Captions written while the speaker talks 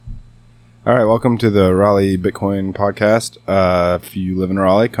All right, welcome to the Raleigh Bitcoin podcast. If you live in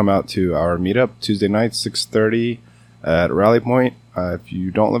Raleigh, come out to our meetup Tuesday night, 6:30 at Rally Point. If you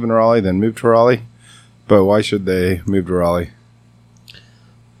don't live in Raleigh, then move to Raleigh. But why should they move to Raleigh?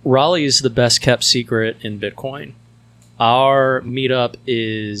 Raleigh is the best kept secret in Bitcoin. Our meetup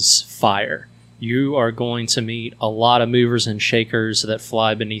is fire. You are going to meet a lot of movers and shakers that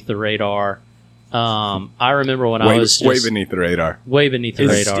fly beneath the radar. I remember when I was way beneath the radar. Way beneath the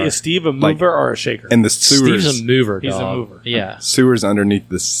radar. Is Steve a mover or a shaker? In the sewers. Steve's a mover, dog. He's a mover. Yeah. Sewers underneath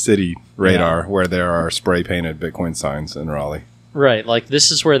the city radar where there are spray-painted Bitcoin signs in Raleigh. Right. Like,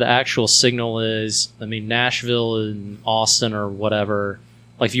 this is where the actual signal is. I mean, Nashville and Austin or whatever.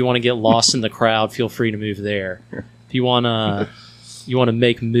 Like, if you want to get lost in the crowd, feel free to move there. If you want to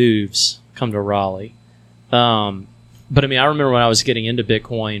make moves, come to Raleigh. But, I mean, I remember when I was getting into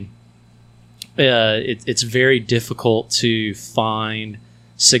Bitcoin, it's very difficult to find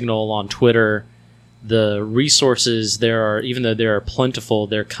signal on Twitter. The resources there are, even though they are plentiful,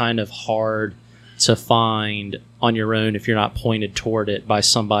 they're kind of hard to find on your own if you're not pointed toward it by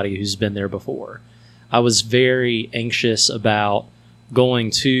somebody who's been there before. I was very anxious about going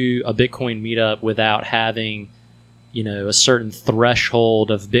to a Bitcoin meetup without having, a certain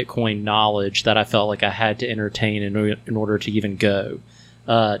threshold of Bitcoin knowledge that I felt like I had to entertain in order to even go.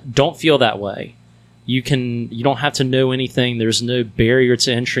 Don't feel that way. You don't have to know anything. There's no barrier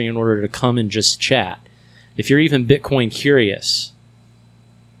to entry in order to come and just chat. If you're even Bitcoin curious,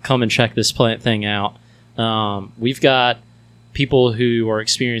 come and check this thing out. We've got people who are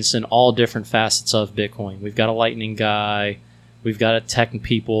experienced in all different facets of Bitcoin. We've got a Lightning guy. We've got a tech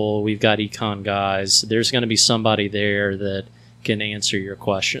people. We've got econ guys. There's going to be somebody there that can answer your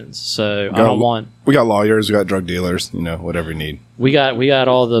questions. So we got lawyers, we got drug dealers, whatever you need. We got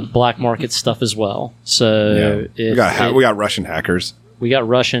all the black market stuff as well. So we got Russian hackers. We got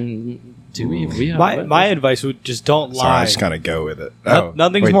Russian. Do we? My advice would just don't lie. Sorry, I just kind of go with it.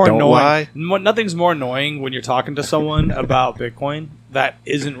 Nothing's more annoying. Nothing's more annoying when you're talking to someone about Bitcoin that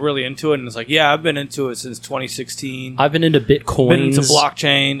isn't really into it, and it's like, yeah, I've been into it since 2016. I've been into Bitcoin. Been into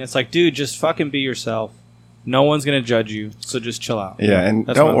blockchain. It's like, dude, just fucking be yourself. No one's going to judge you, so just chill out. Yeah, and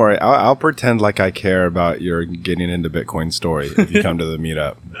don't worry. I'll pretend like I care about your getting into Bitcoin story if you come to the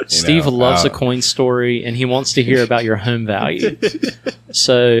meetup. Steve loves a coin story, and he wants to hear about your home value.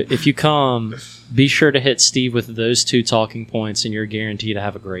 So if you come, be sure to hit Steve with those 2 talking points, and you're guaranteed to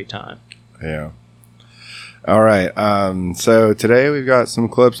have a great time. Yeah. All right. So today we've got some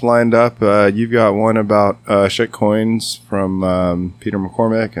clips lined up. You've got one about shitcoins from Peter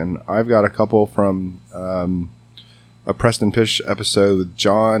McCormick, and I've got a couple from a Preston Pish episode with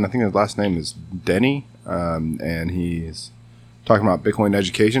John. I think his last name is Denny, and he's talking about Bitcoin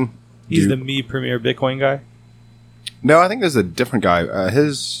education. He's the premier Bitcoin guy? No, I think there's a different guy.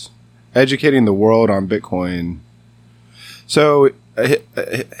 His educating the world on Bitcoin. So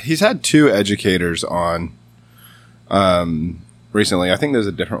he's had 2 educators on recently. I think there's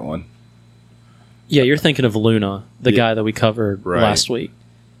a different one. Yeah, you're thinking of Luna, the guy that we covered last week.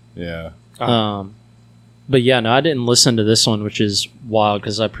 Yeah. But yeah, no, I didn't listen to this one, which is wild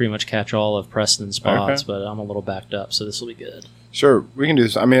because I pretty much catch all of Preston's spots, but I'm a little backed up, so this will be good. Sure, we can do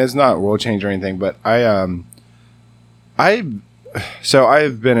this. I mean, it's not world change or anything, but I've been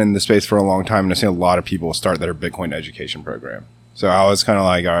in the space for a long time, and I've seen a lot of people start their Bitcoin education program. So I was kind of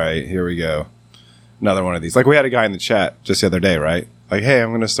like, all right, here we go. Another one of these. Like, we had a guy in the chat just the other day, right? Like, hey, I'm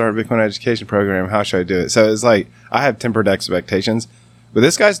going to start a Bitcoin education program. How should I do it? So it's like, I have tempered expectations, but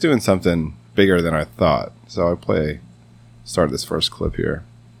this guy's doing something bigger than I thought. So I'll start this first clip here.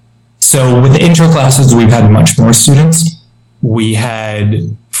 So with the intro classes, we've had much more students. We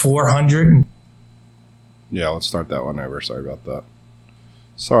had 400. Yeah, let's start that one over. Sorry about that.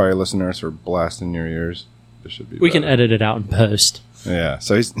 Sorry, listeners, for blasting your ears. This should be We can edit it out in post. Yeah,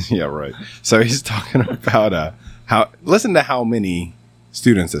 so he's talking about listen to how many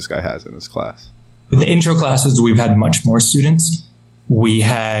students this guy has in his class. With the intro classes, we've had much more students. We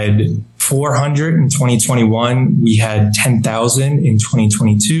had 400 in 2021. We had 10,000 in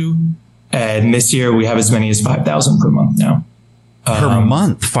 2022. And this year we have as many as 5,000 per month now. Per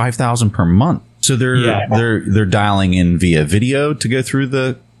month, 5,000 per month. So they're dialing in via video to go through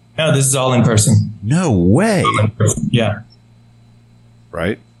the. No, this is all in person. No way. Yeah.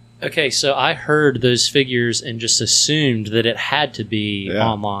 Right. Okay, so I heard those figures and just assumed that it had to be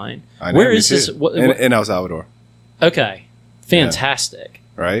online. I know, Where is this? In El Salvador. Okay, fantastic.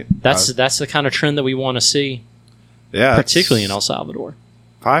 Yeah. Right. That's the kind of trend that we want to see. Yeah, particularly in El Salvador.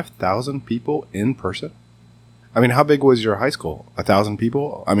 5,000 people in person. I mean, how big was your high school? 1,000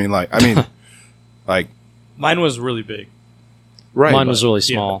 people? I mean, like, mine was really big. Right. Mine was really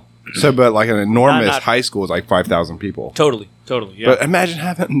small. So, but like an enormous Not- high school is like 5,000 people. Totally. Yeah. But imagine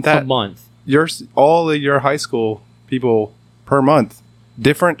having A that month. all of your high school people per month,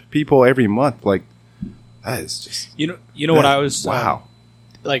 different people every month. Like that is just you know what I was wow.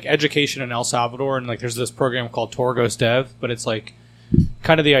 Like education in El Salvador, and like there's this program called Torgos Dev, but it's like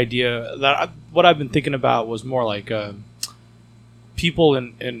kind of the idea that what I've been thinking about was more like people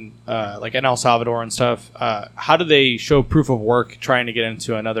in like in El Salvador and stuff. How do they show proof of work trying to get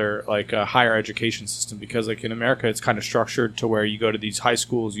into another like higher education system? Because like in America, it's kind of structured to where you go to these high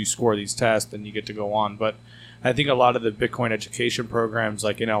schools, you score these tests, and you get to go on. But I think a lot of the Bitcoin education programs,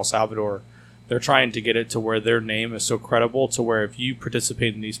 like in El Salvador, they're trying to get it to where their name is so credible to where if you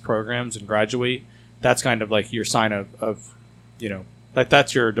participate in these programs and graduate, that's kind of like your sign of like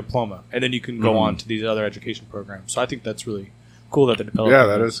that's your diploma. And then you can go on to these other education programs. So I think that's really cool that they developed. Yeah,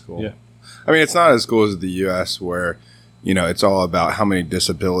 that is cool. Yeah. I mean, it's not as cool as the U.S. where, it's all about how many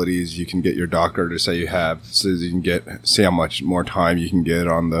disabilities you can get your doctor to say you have, so you can see how much more time you can get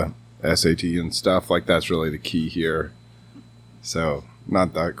on the SAT and stuff. Like that's really the key here. So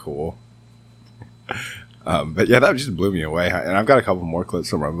not that cool. But yeah, that just blew me away. And I've got a couple more clips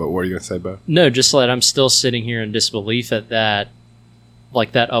from him. But what are you going to say, Bo? No, just like I'm still sitting here in disbelief at that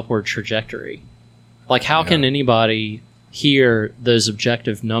upward trajectory. Like, how can anybody hear those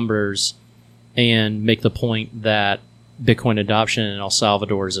objective numbers and make the point that Bitcoin adoption in El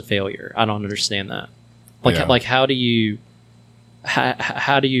Salvador is a failure? I don't understand that. Like how do you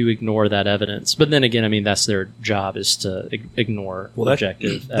ignore that evidence? But then again, I mean, that's their job, is to ignore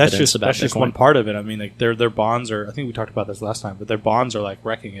objective evidence about Bitcoin. That's just one part of it. I mean, like their bonds are, I think we talked about this last time, but their bonds are like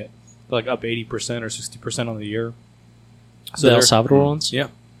wrecking it. They're like up 80% or 60% on the year. So the El Salvador ones? Yeah.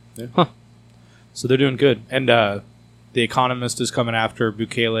 Huh. So they're doing good. And The Economist is coming after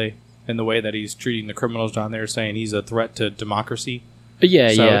Bukele in the way that he's treating the criminals down there, saying he's a threat to democracy.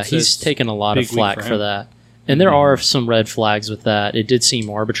 Yeah, he's taken a lot of flack for that. And there are some red flags with that. It did seem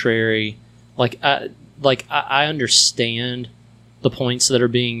arbitrary. I understand the points that are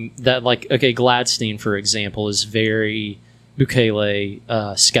being Gladstein, for example, is very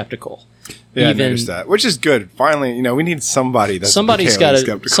Bukele skeptical. Yeah, I noticed that, which is good. Finally, we need somebody that's somebody's got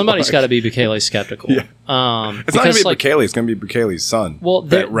to be Bukele skeptical. Yeah. It's not going to be Bukele. It's going to be Bukele's son. Well,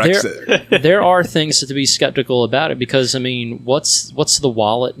 it. There are things to be skeptical about it because I mean, what's the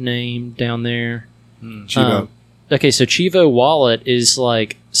wallet name down there? Chivo. Okay, so Chivo Wallet is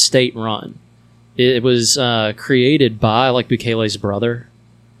like state run. It was created by like Bukele's brother.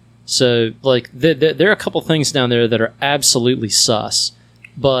 So like there are a couple things down there that are absolutely sus.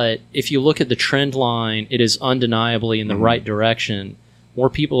 But if you look at the trend line, it is undeniably in the right direction. More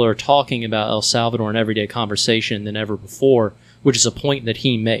people are talking about El Salvador in everyday conversation than ever before, which is a point that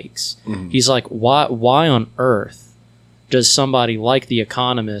he makes. He's like, why on earth does somebody like The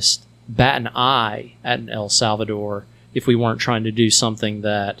Economist bat an eye at El Salvador if we weren't trying to do something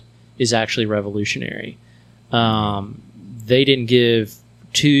that is actually revolutionary? They didn't give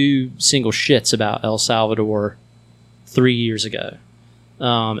two single shits about El Salvador 3 years ago.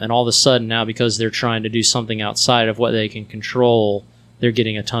 And all of a sudden now, because they're trying to do something outside of what they can control, they're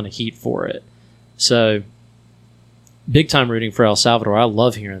getting a ton of heat for it. So, big time rooting for El Salvador. I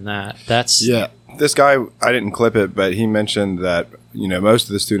love hearing that. This guy, I didn't clip it, but he mentioned that most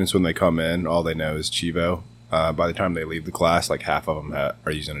of the students, when they come in, all they know is Chivo. By the time they leave the class, like half of them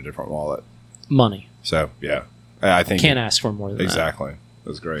are using a different wallet. Money. So yeah, I think can't ask for more than that. Exactly.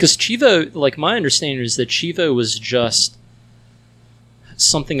 That's great. Because Chivo, like my understanding is that Chivo was just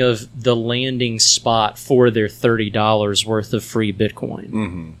something of the landing spot for their $30 worth of free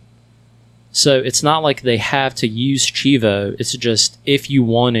Bitcoin. So it's not like they have to use Chivo. It's just if you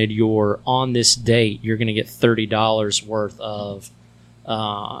wanted your on this date, you're going to get $30 worth of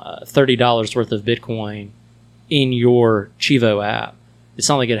Bitcoin in your Chivo app. It's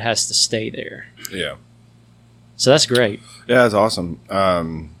not like it has to stay there. Yeah. So that's great. Yeah, that's awesome.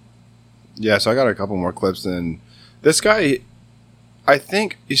 So I got a couple more clips. And this guy, I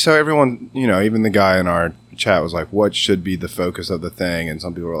think, so everyone, even the guy in our chat was like, what should be the focus of the thing? And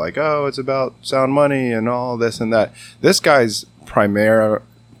some people were like, oh, it's about sound money and all this and that. This guy's primary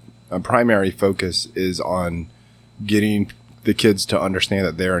focus is on getting the kids to understand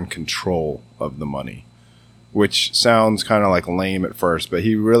that they're in control of the money, which sounds kind of like lame at first, but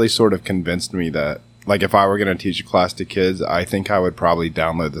he really sort of convinced me that, like, if I were going to teach a class to kids, I think I would probably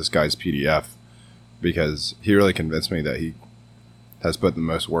download this guy's PDF, because he really convinced me that he has put the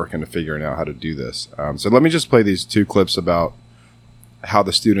most work into figuring out how to do this. So let me just play these two clips about how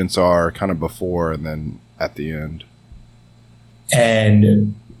the students are kind of before and then at the end.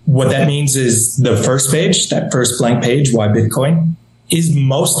 And what that means is the first page, that first blank page, why Bitcoin, is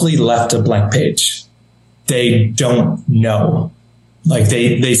mostly left a blank page. They don't know. Like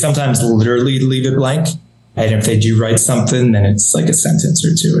they sometimes literally leave it blank. And if they do write something, then it's like a sentence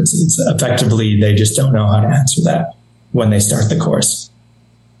or two. It's effectively, they just don't know how to answer that when they start the course.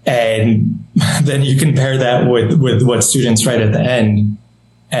 And then you compare that with what students write at the end.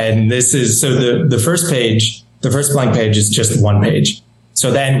 And this is, so the first page, the first blank page is just one page.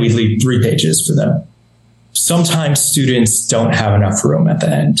 So then we leave 3 pages for them. Sometimes students don't have enough room at the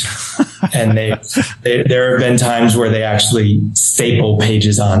end. And there have been times where they actually staple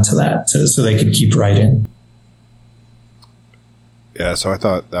pages onto that so they could keep writing. Yeah, so I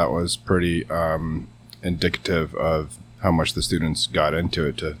thought that was pretty indicative of how much the students got into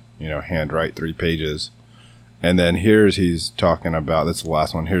it to, handwrite 3 pages. And then he's talking about, that's the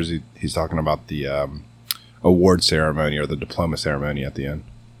last one, he's talking about the award ceremony or the diploma ceremony at the end.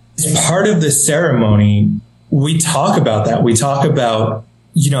 As part of the ceremony, we talk about that. We talk about,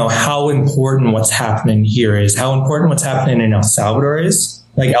 how important what's happening here is, how important what's happening in El Salvador is.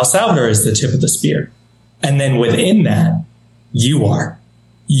 Like El Salvador is the tip of the spear. And then within that, you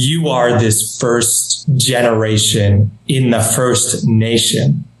are this first generation in the first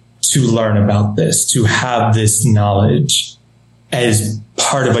nation to learn about this, to have this knowledge as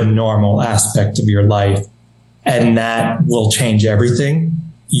part of a normal aspect of your life. And that will change everything.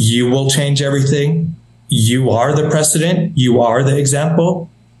 You will change everything. You are the precedent. You are the example.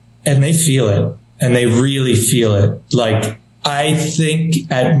 And they feel it. And they really feel it. Like, I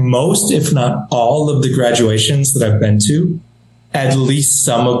think at most, if not all of the graduations that I've been to, at least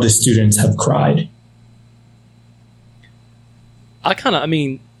some of the students have cried.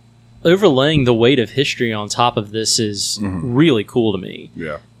 Overlaying the weight of history on top of this is really cool to me.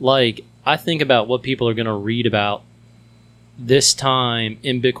 Yeah. Like, I think about what people are going to read about this time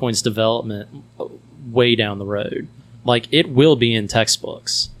in Bitcoin's development way down the road. Like, it will be in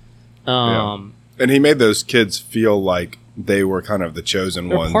textbooks. And he made those kids feel like they were kind of the chosen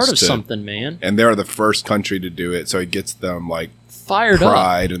ones. They're part of something, man. And they're the first country to do it, so it gets them, like, fired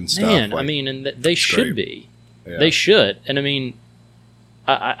pride up. And stuff. Man, like, and they should be. Yeah. They should. And,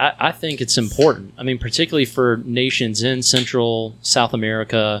 I think it's important. Particularly for nations in Central, South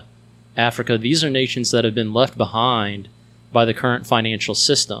America, Africa. These are nations that have been left behind by the current financial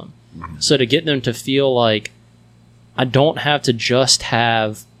system. Mm-hmm. So to get them to feel like I don't have to just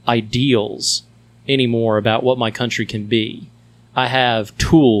have ideals anymore about what my country can be. I have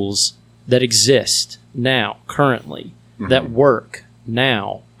tools that exist now, currently, that work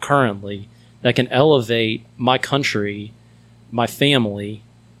now, currently, that can elevate my country, my family,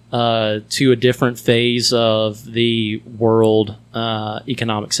 to a different phase of the world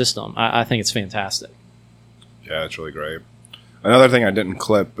economic system. I think it's fantastic. Yeah, it's really great. Another thing I didn't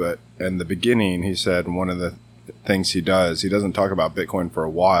clip, but in the beginning, he said one of the things he doesn't talk about Bitcoin for a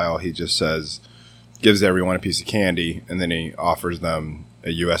while. He just gives everyone a piece of candy, and then he offers them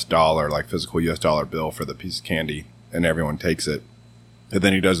a US dollar, like physical US dollar bill for the piece of candy, and everyone takes it. And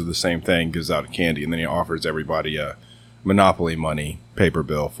then he does the same thing, gives out a candy, and then he offers everybody a Monopoly money paper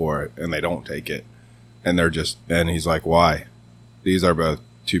bill for it, and they don't take it. And and he's like, why? These are both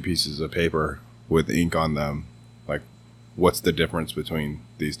 2 pieces of paper with ink on them. Like, what's the difference between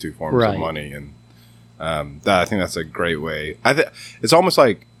these 2 forms of money? And I think that's a great way. It's almost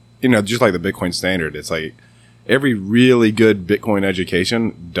like, just like the Bitcoin standard. It's like every really good Bitcoin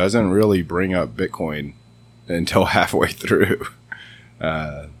education doesn't really bring up Bitcoin until halfway through.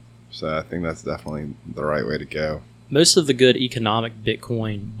 So I think that's definitely the right way to go. Most of the good economic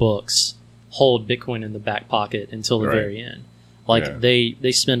Bitcoin books hold Bitcoin in the back pocket until the very end. Like,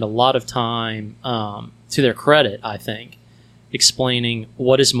 they spend a lot of time, to their credit, I think, explaining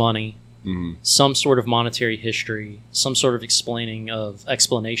what is money, some sort of monetary history, some sort of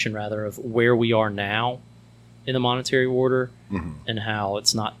explanation of where we are now in the monetary order, and how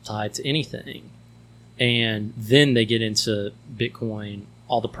it's not tied to anything. And then they get into Bitcoin,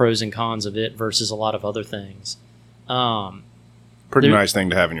 all the pros and cons of it versus a lot of other things. Pretty nice thing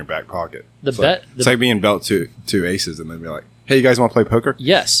to have in your back pocket. It's like being dealt two aces and then be like, hey, you guys want to play poker?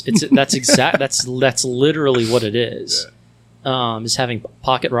 Yes, that's literally what it is. Yeah. Is having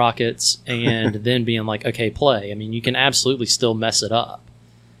pocket rockets and then being like, okay, play. You can absolutely still mess it up.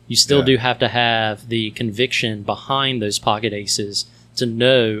 You still do have to have the conviction behind those pocket aces to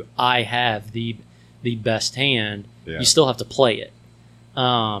know I have the best hand. Yeah. You still have to play it.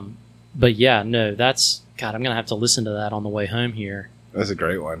 But yeah, no, God, I'm going to have to listen to that on the way home here. That's a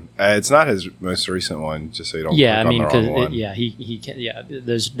great one. It's not his most recent one, just so you don't. Yeah,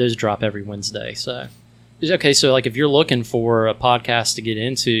 those drop every Wednesday. So okay, so like if you're looking for a podcast to get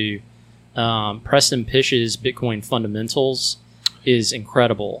into, Preston Pish's Bitcoin Fundamentals is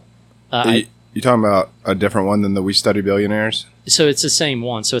incredible. You talking about a different one than the We Study Billionaires? So it's the same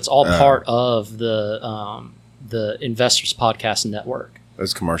one. So it's all part of the Investors Podcast Network.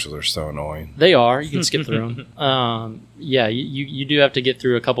 Those commercials are so annoying. They are. You can skip through them. Yeah, you do have to get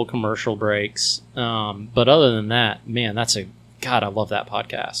through a couple commercial breaks. But other than that, man, God, I love that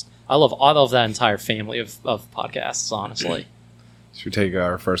podcast. I love that entire family of podcasts, honestly. Should we take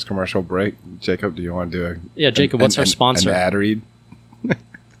our first commercial break? Jacob, do you want to do Jacob, what's our sponsor? An ad read?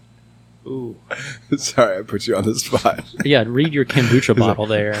 Ooh. Sorry, I put you on the spot. Yeah, read your kombucha bottle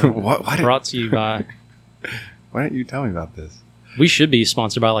there. Brought to you by... Why didn't you tell me about this? We should be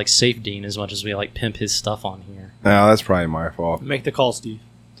sponsored by like Safe Dean as much as we like pimp his stuff on here. No, that's probably my fault. Make the call, Steve.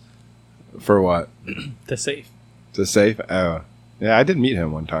 For what? The safe. To safe? Oh. Yeah, I did meet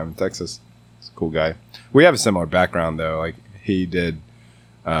him one time in Texas. He's a cool guy. We have a similar background, though. Like, he did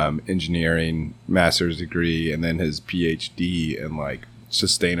engineering, master's degree, and then his PhD in, like,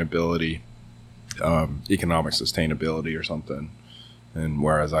 sustainability, economic sustainability or something. And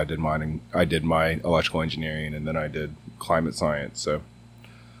whereas I did my electrical engineering, and then I did climate science. So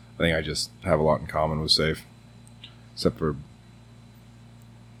I think I just have a lot in common with Safe. Except for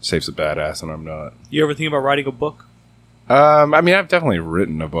Safe's a badass, and I'm not. You ever think about writing a book? I mean, I've definitely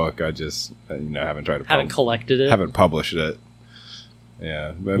written a book. I just, haven't tried to. Haven't collected it. Haven't published it.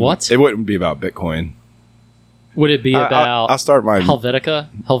 Yeah. What? It wouldn't be about Bitcoin. Would it be about? I'll start my Helvetica.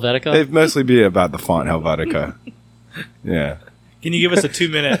 It'd mostly be about the font Helvetica. Yeah. Can you give us a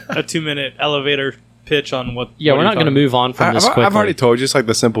 2-minute elevator pitch on what? Yeah, what we're not going to move on from this quickly. I've already told you. It's like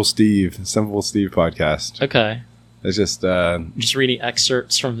the Simple Steve podcast. Okay. It's just reading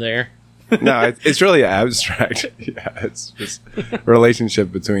excerpts from there. No, it's really abstract. Yeah, it's just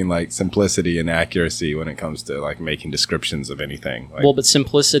relationship between like simplicity and accuracy when it comes to like making descriptions of anything. Like, well, but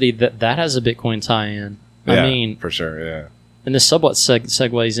simplicity that has a Bitcoin tie-in. Yeah, I mean, for sure. Yeah. And this somewhat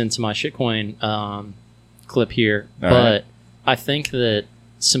segues into my shitcoin clip here, All but right. I think that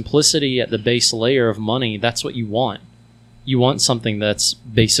simplicity at the base layer of money, that's what you want. You want something that's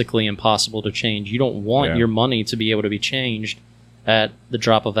basically impossible to change. You don't want your money to be able to be changed at the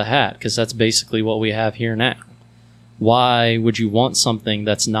drop of a hat, because that's basically what we have here now. Why would you want something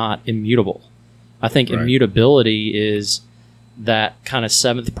that's not immutable? I think immutability is that kind of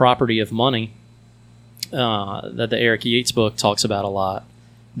seventh property of money that the Eric Yates book talks about a lot,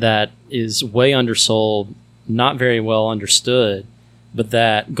 that is way undersold, not very well understood, but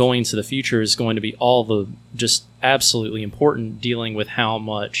that going to the future is going to be all the just absolutely important, dealing with how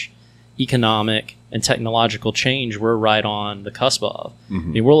much economic and technological change we're right on the cusp of. Mm-hmm.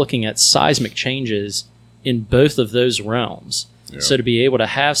 I mean, we're looking at seismic changes in both of those realms. Yeah. So to be able to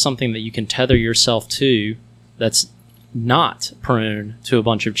have something that you can tether yourself to that's not prone to a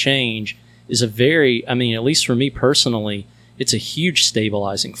bunch of change is at least for me personally, it's a huge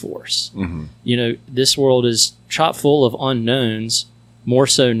stabilizing force. Mm-hmm. This world is chock full of unknowns, more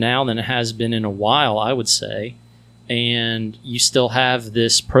so now than it has been in a while, I would say. And you still have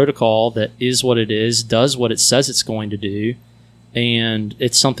this protocol that is what it is, does what it says it's going to do, and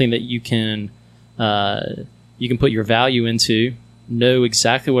it's something that you can put your value into, know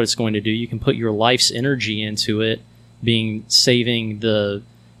exactly what it's going to do. You can put your life's energy into it, saving the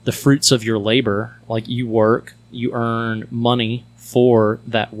fruits of your labor. Like, you work, you earn money for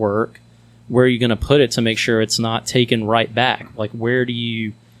that work. Where are you going to put it to make sure it's not taken right back? Like, where do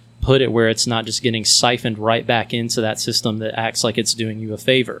you put it where it's not just getting siphoned right back into that system that acts like it's doing you a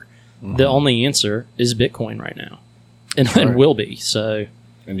favor? Mm-hmm. The only answer is Bitcoin right now, and will be. So,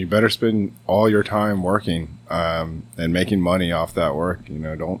 and you better spend all your time working and making money off that work.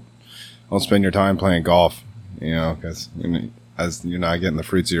 Don't spend your time playing golf. Because as you're not getting the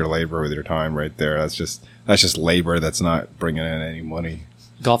fruits of your labor with your time right there. That's just labor that's not bringing in any money.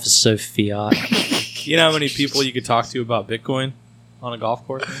 Golf is so fiat. You know how many people you could talk to about Bitcoin on a golf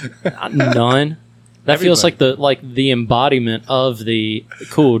course? None. That feels like the embodiment of the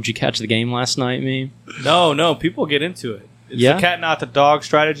cool. Did you catch the game last night meme? No. People get into it. It's a cat not the dog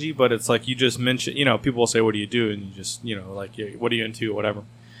strategy, but it's like you just mentioned. People will say, "What do you do?" And you just what are you into, or whatever.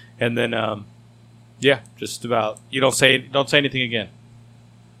 And then just about you don't say anything again.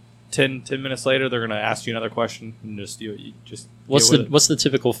 10 minutes later, they're gonna ask you another question, and what's the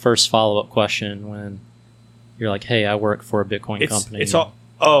typical first follow-up question when you're like, hey, I work for a Bitcoin company? It's all,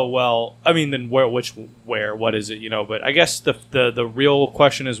 oh, well, I mean, then what is it, but I guess the real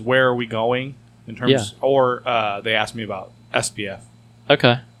question is, where are we going in terms, or they asked me about SPF.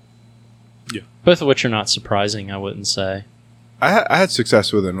 Okay. Yeah. Both of which are not surprising, I wouldn't say. I had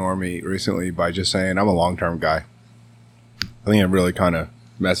success with a normie recently by just saying I'm a long-term guy. I think it really kind of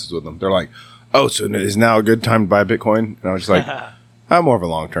messes with them. They're like, oh, so is now a good time to buy Bitcoin? And I was just like, I'm more of a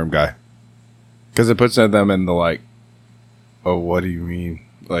long-term guy. Because it puts them in the like, oh, what do you mean?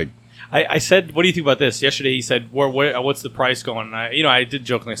 Like, I said, what do you think about this? Yesterday he said, what's the price going? And I did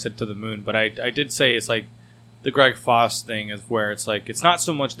jokingly said to the moon, but I did say it's like the Greg Foss thing is where it's like, it's not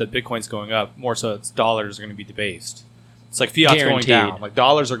so much that Bitcoin's going up, more so it's dollars are going to be debased. It's like fiat's Guaranteed. going down. Like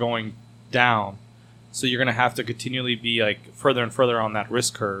dollars are going down. So you're going to have to continually be like further and further on that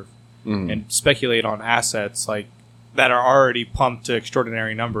risk curve and speculate on assets like that are already pumped to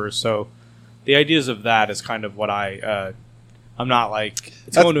extraordinary numbers. So the ideas of that is kind of what I'm not like,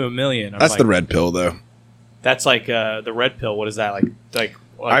 it's going to $1 million. That's like, the red pill, though. That's like the red pill. What is that? Like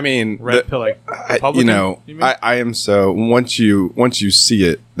I mean, red pill, like Republican, I am so, once you see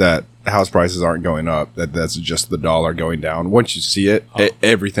it, that house prices aren't going up, that's just the dollar going down. Once you see it,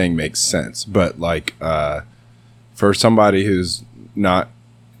 everything makes sense. But like, for somebody who's not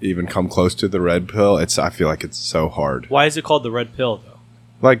even come close to the red pill, I feel like it's so hard. Why is it called the red pill, though?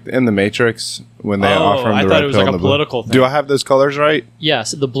 Like in the Matrix, when they offer him the red pill. I thought it was like a political thing. Do I have those colors right? Yeah,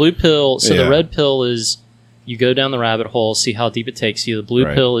 so the blue pill, the red pill is you go down the rabbit hole, see how deep it takes you. The blue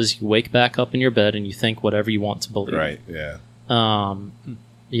pill is you wake back up in your bed and you think whatever you want to believe. Right, yeah.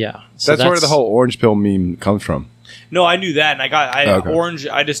 Yeah. So that's where the whole orange pill meme comes from. No, I knew that, and orange,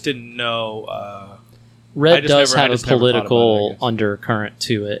 I just didn't know. Red does have a political undercurrent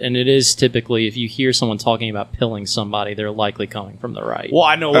to it, and it is typically, if you hear someone talking about pilling somebody, they're likely coming from the right. Well,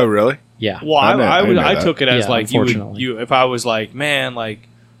 I know. Oh, really? Yeah. Well, I took it as like unfortunately. if I was like, man, like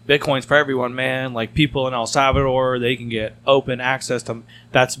Bitcoin's for everyone, man. Like people in El Salvador, they can get open access to.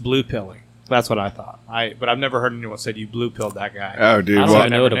 That's blue pilling. That's what I thought. But I've never heard anyone say you blue pilled that guy. Oh, dude. I don't even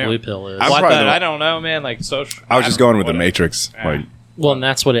know what a blue pill is. I don't know, man. Like social. I was just going with the Matrix. Like. Well, and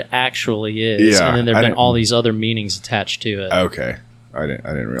that's what it actually is. Yeah, and then there have been all these other meanings attached to it. Okay. I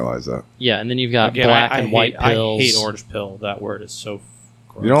didn't realize that. Yeah, and then you've got black and white pills. I hate orange pill. That word is so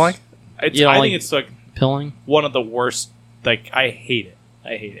gross. You don't like? I think it's like pilling? One of the worst. Like, I hate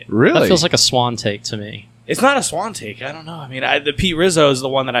it. Really? That feels like a swan take to me. It's not a swan take. I don't know. I mean, the Pete Rizzo is the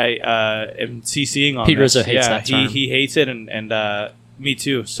one that I am CCing on. Pete Rizzo hates that term. He hates it, and me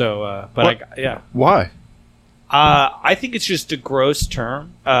too. So, Why? I think it's just a gross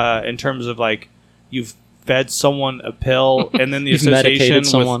term in terms of like you've fed someone a pill and then the association with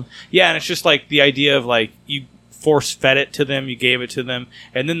someone. Yeah, and it's just like the idea of like you force fed it to them, you gave it to them,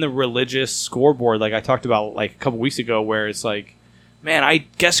 and then the religious scoreboard, like I talked about like a couple weeks ago, where it's like, man, I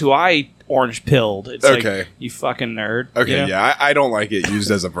guess who I orange pilled. It's like, you fucking nerd. Okay, you know? yeah, I don't like it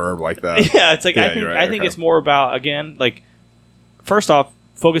used as a verb like that. Yeah, it's like I think it's more about, again, like first off,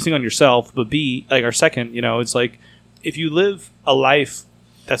 focusing on yourself, but B, like our second, it's like if you live a life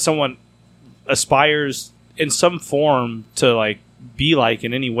that someone aspires in some form to like be like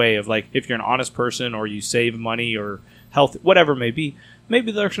in any way, of like if you're an honest person or you save money or health, whatever it may be,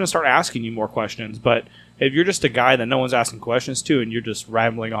 maybe they're going to start asking you more questions. But if you're just a guy that no one's asking questions to and you're just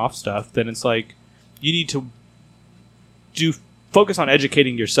rambling off stuff, then it's like you need to focus on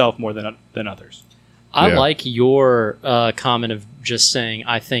educating yourself more than others. I like your comment of just saying,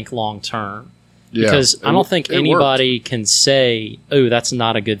 I think long term. Because I don't think anybody can say, oh, that's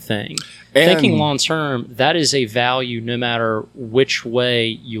not a good thing. And thinking long term, that is a value no matter which way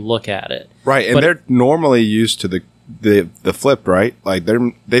you look at it. Right, and they're normally used to the flip, right? Like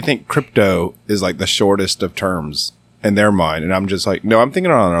they think crypto is like the shortest of terms in their mind, and I'm just like, no, I'm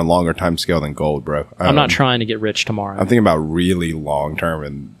thinking on a longer time scale than gold, bro. I'm not trying to get rich tomorrow. I'm thinking about really long term,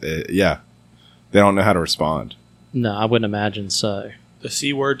 and they don't know how to respond. No, I wouldn't imagine so. The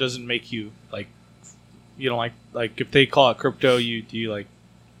C word doesn't make you like, you don't like if they call it crypto, do you like,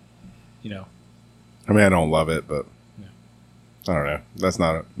 I mean, I don't love it, but I don't know. That's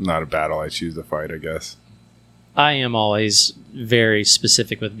not a battle I choose to fight, I guess. I am always very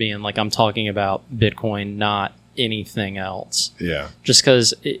specific with being like, I'm talking about Bitcoin, not anything else. Yeah. Just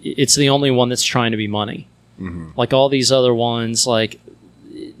because it's the only one that's trying to be money. Mm-hmm. Like all these other ones, like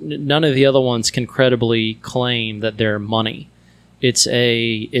none of the other ones can credibly claim that they're money. It's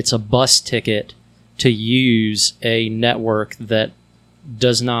a bus ticket to use a network that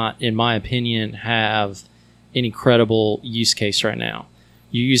does not, in my opinion, have any credible use case right now.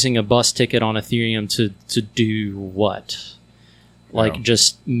 You're using a bus ticket on Ethereum to do what? Like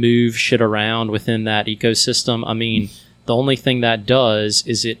just move shit around within that ecosystem? I mean, the only thing that does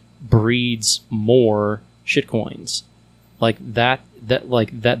is it breeds more shitcoins. That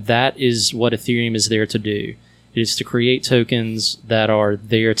is what Ethereum is there to do. It is to create tokens that are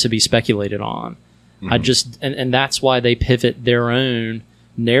there to be speculated on. Mm-hmm. And that's why they pivot their own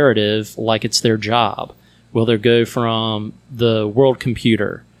narrative like it's their job. Will they go from the world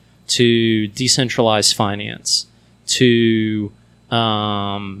computer to decentralized finance, to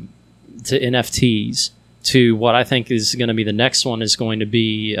NFTs, to what I think is going to be the next one is going to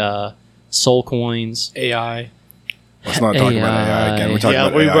be soul coins, AI. Let's not talk about AI again. We're talking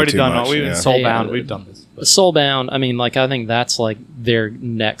about we've AI already too done much, it. We've yeah. been soulbound. We've done this. But. Soulbound. I mean, like I think that's like their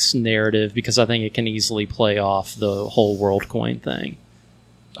next narrative because I think it can easily play off the whole world coin thing.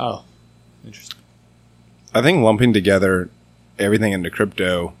 Oh, interesting. I think lumping together everything into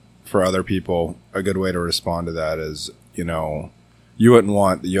crypto for other people, a good way to respond to that is, you know, you wouldn't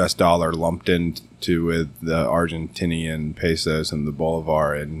want the US dollar lumped into with the Argentinian pesos and the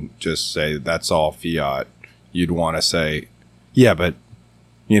bolivar and just say that's all fiat. You'd want to say, yeah, but,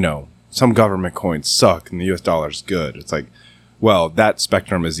 you know, some government coins suck and the US dollar is good. It's like, well, that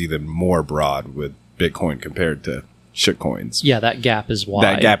spectrum is even more broad with Bitcoin compared to shitcoins. Yeah, that gap is wide.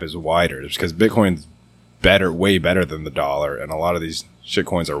 That gap is wider because Bitcoin's better, way better than the dollar, and a lot of these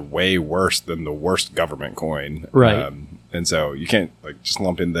shitcoins are way worse than the worst government coin. Right. And so you can't like just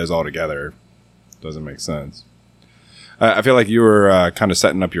lump in those all together. Doesn't make sense. I feel like you were kind of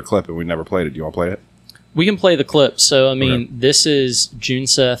setting up your clip and we never played it. Do you want to play it? We can play the clip. So, I mean, Okay. This is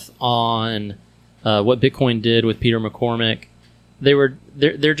Juneseth on what Bitcoin did with Peter McCormick.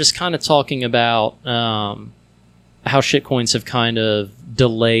 They're just kind of talking about how shitcoins have kind of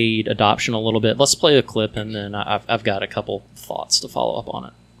delayed adoption a little bit. Let's play the clip, and then I've got a couple thoughts to follow up on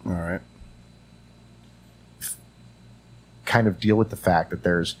it. All right. Kind of deal with the fact that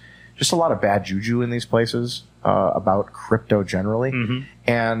there's just a lot of bad juju in these places about crypto generally,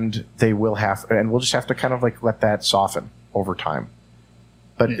 and we'll just have to kind of like let that soften over time.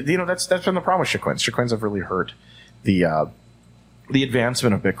 But you know, that's been the problem with shitcoins. Shitcoins have really hurt the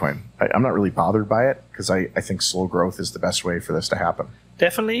advancement of Bitcoin. I'm not really bothered by it because I think slow growth is the best way for this to happen.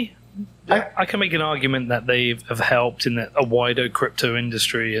 Definitely. I can make an argument that they have helped in that a wider crypto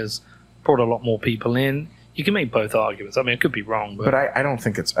industry has brought a lot more people in. You can make both arguments. I mean, it could be wrong, but I don't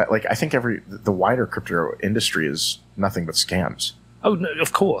think it's like I think the wider crypto industry is nothing but scams. oh, no,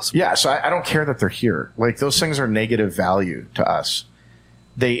 of course. Yeah, so I don't care that they're here. Like those things are negative value to us.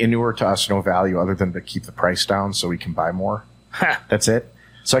 They inure to us no value other than to keep the price down so we can buy more. That's it.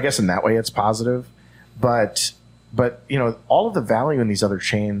 So I guess in that way it's positive, but you know, all of the value in these other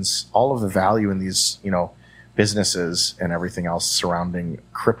chains, all of the value in these, you know, businesses and everything else surrounding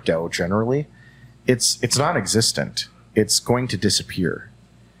crypto generally, it's non-existent. It's going to disappear.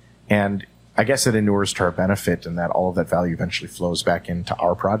 And I guess it inures to our benefit and that all of that value eventually flows back into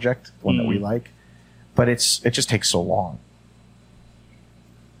our project, the one that we like. But it just takes so long.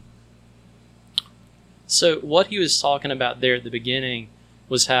 So what he was talking about there at the beginning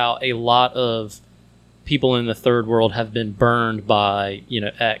was how a lot of people in the third world have been burned by, you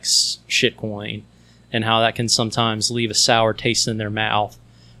know, X shitcoin, and how that can sometimes leave a sour taste in their mouth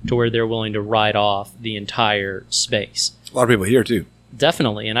to where they're willing to write off the entire space. A lot of people here too.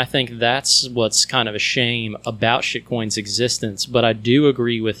 Definitely, and I think that's what's kind of a shame about shitcoin's existence, but I do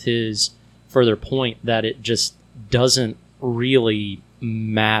agree with his further point that it just doesn't really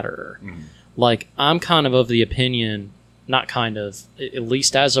matter. Like, I'm kind of the opinion, not kind of, at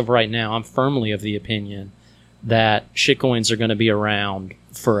least as of right now, I'm firmly of the opinion that shitcoins are going to be around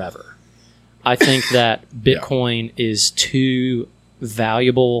forever. I think that Bitcoin is too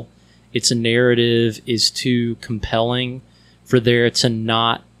valuable, its narrative is too compelling for there to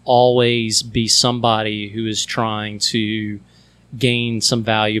not always be somebody who is trying to gain some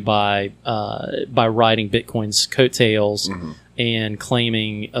value by riding Bitcoin's coattails and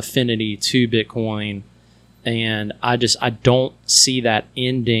claiming affinity to Bitcoin. And I don't see that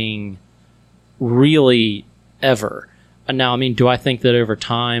ending really ever. Now, I mean, do I think that over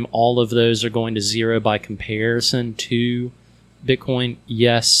time all of those are going to zero by comparison to Bitcoin?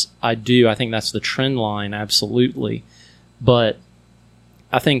 Yes, I do. I think that's the trend line, absolutely. But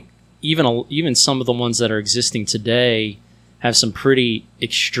I think even some of the ones that are existing today have some pretty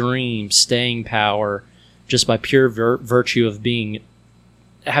extreme staying power just by pure virtue of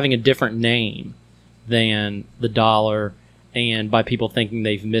having a different name than the dollar, and by people thinking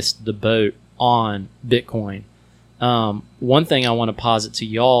they've missed the boat on Bitcoin. One thing I want to posit to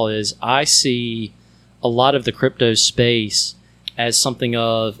y'all is I see a lot of the crypto space as something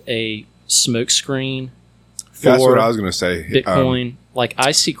of a smokescreen for That's what I was going to say. Bitcoin. Like,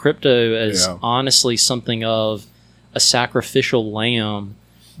 I see crypto as Yeah. honestly something of a sacrificial lamb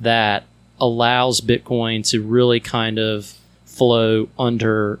that allows Bitcoin to really kind of flow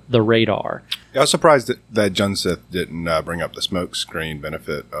under the radar. I was surprised that Junseth didn't bring up the smoke screen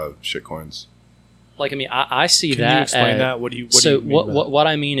benefit of shitcoins. Like, I mean, I see Can that. you explain as, that? What do you so mean by what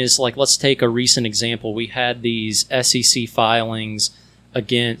I mean is, like, let's take a recent example. We had these SEC filings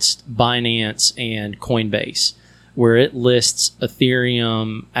against Binance and Coinbase, where it lists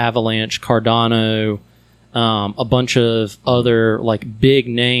Ethereum, Avalanche, Cardano, a bunch of other like big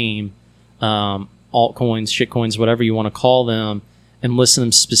name altcoins, shitcoins, whatever you want to call them, and list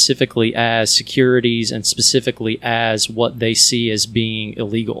them specifically as securities and specifically as what they see as being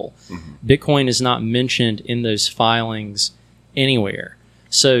illegal. Bitcoin is not mentioned in those filings anywhere.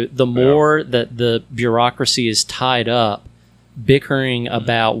 So the more that the bureaucracy is tied up bickering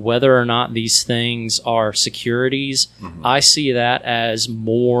about whether or not these things are securities, I see that as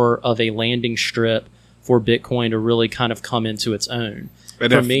more of a landing strip for Bitcoin to really kind of come into its own.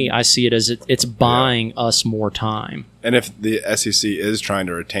 And for me, I see it as it's buying us more time. And if the SEC is trying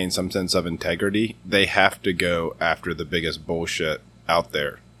to retain some sense of integrity, they have to go after the biggest bullshit out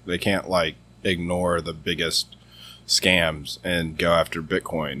there. They can't like ignore the biggest scams and go after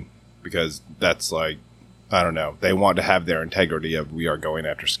Bitcoin, because that's like, I don't know, they want to have their integrity of we are going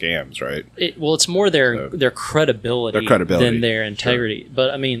after scams, right? It's more their credibility, than their integrity. Sure.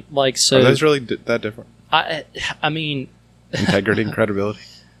 But I mean, like, so are those really that different? I mean, integrity and credibility.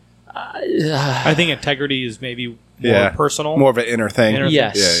 I think integrity is maybe more personal, more of an inner thing.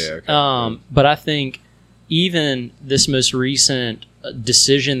 Yes. Yeah. Okay. But I think even this most recent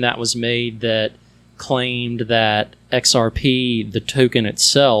decision that was made that claimed that XRP, the token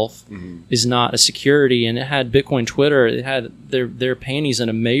itself, is not a security, and it had Bitcoin Twitter, it had their panties in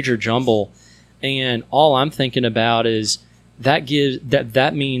a major jumble, and all I'm thinking about is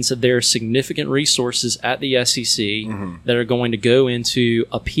that means that there are significant resources at the SEC that are going to go into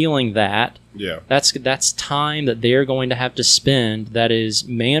appealing that. Yeah, that's time that they're going to have to spend. That is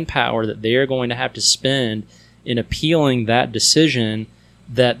manpower that they're going to have to spend in appealing that decision.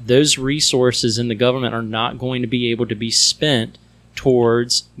 That those resources in the government are not going to be able to be spent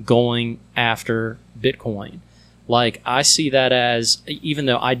towards going after Bitcoin. Like, I see that as, even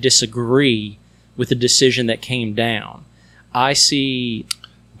though I disagree with the decision that came down, I see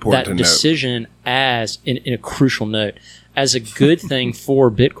that decision as, in a crucial note, as a good thing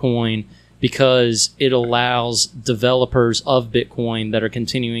for Bitcoin, because it allows developers of Bitcoin that are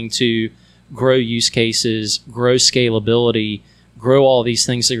continuing to grow use cases, grow scalability, grow all these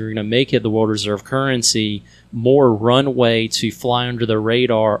things that are going to make it the world reserve currency, more runway to fly under the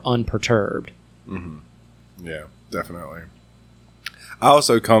radar unperturbed. Yeah, definitely. I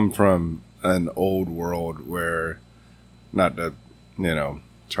also come from an old world where, not to,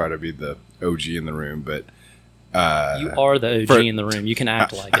 try to be the OG in the room, but... you are the OG in the room. You can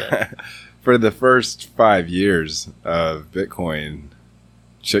act like it. For the first 5 years of Bitcoin,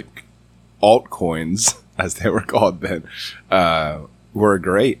 altcoins, as they were called then, were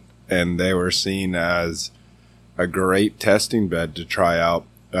great. And they were seen as a great testing bed to try out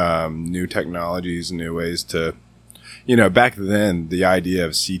new technologies, new ways to, back then, the idea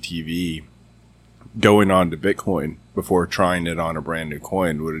of CTV going on to Bitcoin before trying it on a brand new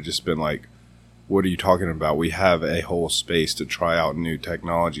coin would have just been like, what are you talking about? We have a whole space to try out new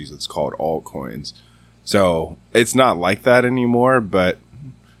technologies. It's called altcoins. So it's not like that anymore, but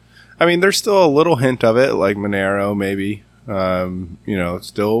I mean, there's still a little hint of it, like Monero, maybe. There's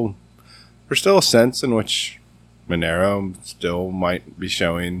still a sense in which Monero still might be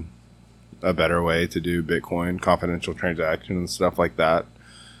showing a better way to do Bitcoin, confidential transactions and stuff like that.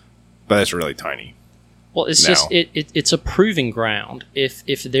 But it's really tiny. Well, it's just it's a proving ground. If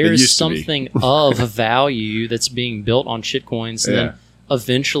there's something of value that's being built on shitcoins, then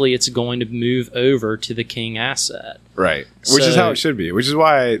eventually it's going to move over to the king asset. Right. Which is how it should be. Which is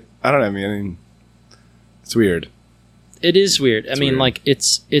why I don't know. I mean, it's weird. It is weird. I mean, like,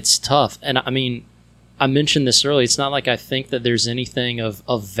 it's tough. And I mean, I mentioned this earlier. It's not like I think that there's anything of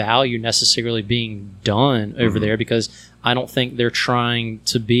value necessarily being done over there, because I don't think they're trying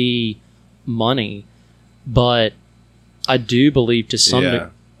to be money. But I do believe to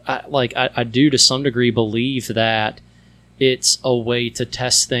some I do to some degree believe that it's a way to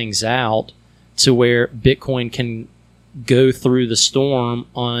test things out to where Bitcoin can go through the storm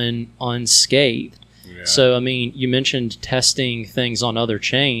unscathed. Yeah. So, I mean, you mentioned testing things on other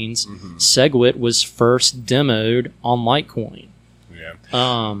chains. SegWit was first demoed on Litecoin.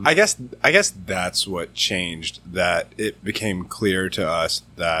 Yeah. I guess that's what changed, that it became clear to us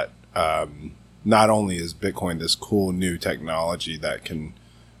that not only is Bitcoin this cool new technology that can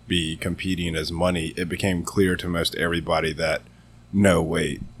be competing as money, it became clear to most everybody that, no,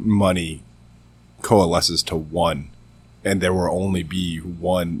 wait, money coalesces to one, and there will only be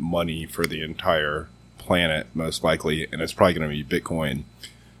one money for the entire planet, most likely, and it's probably going to be Bitcoin.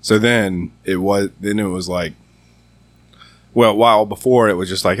 So then it was like, Well, while before it was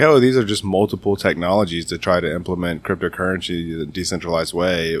just like, oh, these are just multiple technologies to try to implement cryptocurrency in a decentralized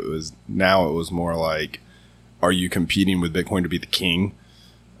way. It was more like, are you competing with Bitcoin to be the king?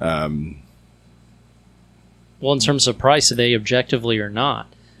 Well, in terms of price, are they objectively or not?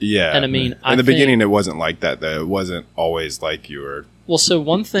 Yeah. And I mean, in the beginning, it wasn't like that, though. It wasn't always like you were. Well, so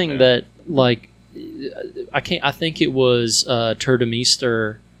one thing that, like, I think it was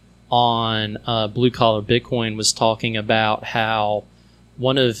Turdemeester on Blue Collar Bitcoin was talking about how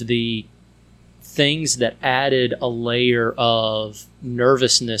one of the things that added a layer of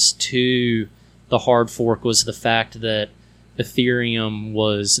nervousness to the hard fork was the fact that Ethereum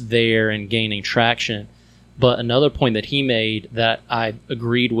was there and gaining traction. But another point that he made that I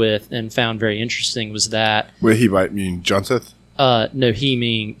agreed with and found very interesting was that... Wait, he might mean Johnseth? No, he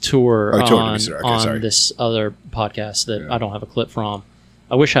mean Tour on sorry. This other podcast that I don't have a clip from.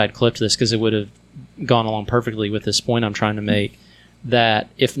 I wish I had clipped this because it would have gone along perfectly with this point I'm trying to make, that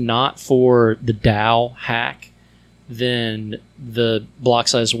if not for the DAO hack, then the block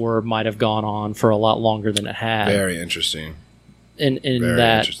size war might have gone on for a lot longer than it had. Very interesting. In Very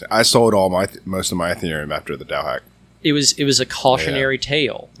that interesting. I sold most of my Ethereum after the DAO hack. It was a cautionary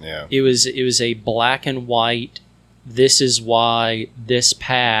tale. Yeah. It was a black and white. This is why this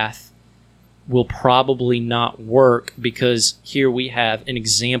path will probably not work, because here we have an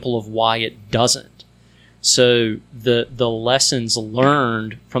example of why it doesn't. So the lessons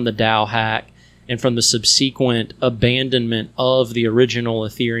learned from the DAO hack and from the subsequent abandonment of the original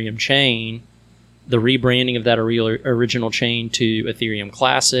Ethereum chain, the rebranding of that original chain to Ethereum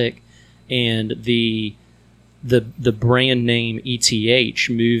Classic, and the brand name ETH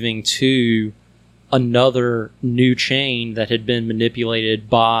moving to another new chain that had been manipulated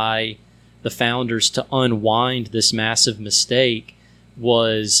by the founders to unwind this massive mistake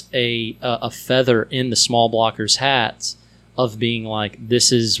was a feather in the small blockers' hats of being like,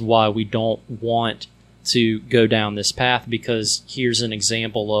 this is why we don't want to go down this path, because here's an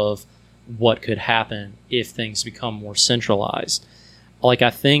example of what could happen if things become more centralized. Like, I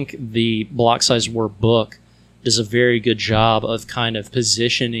think the Block Size War book does a very good job of kind of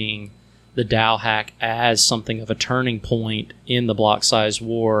positioning the DAO hack as something of a turning point in the block size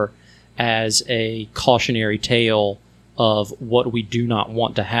war, as a cautionary tale of what we do not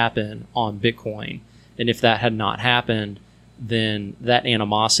want to happen on Bitcoin. And if that had not happened, then that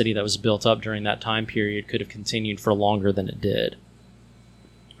animosity that was built up during that time period could have continued for longer than it did.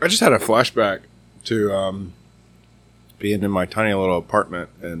 I just had a flashback to being in my tiny little apartment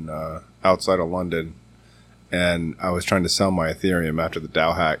in outside of London, and I was trying to sell my Ethereum after the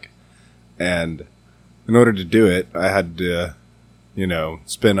DAO hack. And in order to do it, I had to,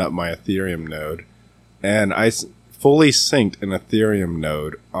 spin up my Ethereum node. And I fully synced an Ethereum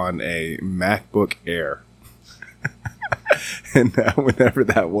node on a MacBook Air. And whenever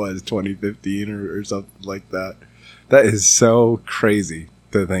that was, 2015 or something like that. That is so crazy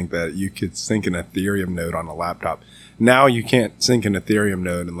to think that you could sync an Ethereum node on a laptop. Now you can't sync an Ethereum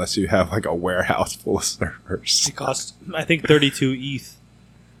node unless you have like a warehouse full of servers. It costs, I think, 32 ETH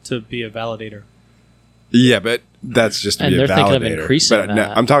to be a validator. Yeah, but that's just to and be a they're validator. Thinking of increasing but that.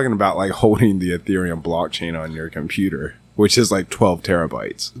 no, I'm talking about like holding the Ethereum blockchain on your computer, which is like 12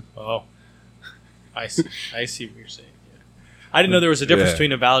 terabytes. Oh, I see what you're saying. Yeah. I didn't know there was a difference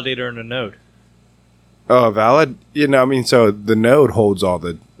between a validator and a node. Oh, valid? So the node holds all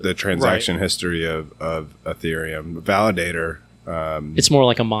the transaction history of Ethereum. The validator... it's more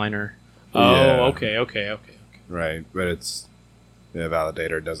like a miner. Oh, okay. Right, but the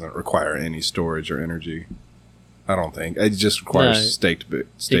validator doesn't require any storage or energy. I don't think. It just requires staked.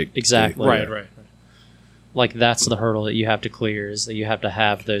 Exactly. Right. Like, that's the hurdle that you have to clear, is that you have to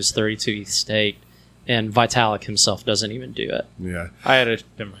have those 32 ETH staked, and Vitalik himself doesn't even do it. Yeah. I had a...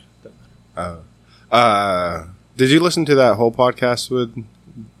 Never mind. Did you listen to that whole podcast with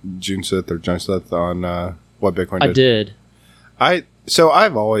Johnseth on what Bitcoin did? I did. So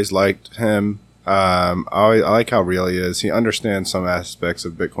I've always liked him. I like how real he is. He understands some aspects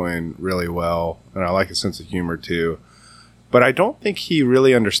of Bitcoin really well, and I like his sense of humor too. But I don't think he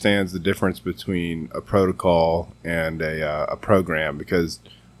really understands the difference between a protocol and a program, because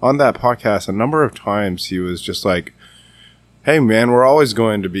on that podcast, a number of times he was just like, hey man, we're always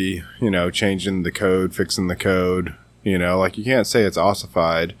going to be, changing the code, fixing the code, like you can't say it's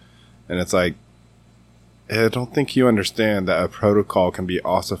ossified. And it's like, I don't think you understand that a protocol can be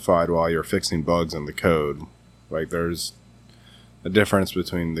ossified while you're fixing bugs in the code. Like, there's a difference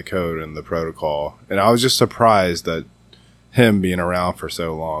between the code and the protocol. And I was just surprised that him being around for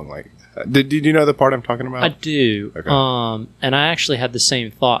so long, like, Did you know the part I'm talking about? I do. Okay. And I actually had the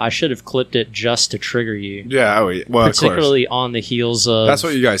same thought. I should have clipped it just to trigger you. Yeah. Well, particularly on the heels of. That's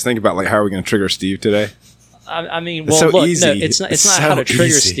what you guys think about. Like, how are we going to trigger Steve today? I mean, It's well, so look, easy. no, it's not It's how so to trigger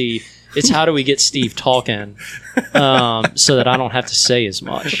easy. Steve. It's how do we get Steve talking, so that I don't have to say as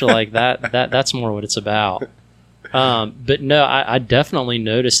much. Like that's more what it's about. But no, I definitely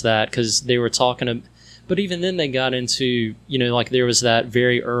noticed that because they were talking. But even then, they got into like there was that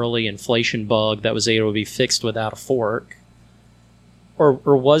very early inflation bug that was able to be fixed without a fork, or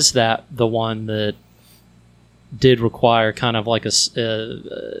was that the one that did require kind of like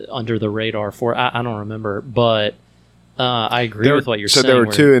a under the radar for? I don't remember, but. I agree with what you're saying. So there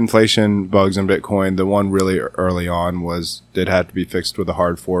were two inflation bugs in Bitcoin. The one really early on it had to be fixed with a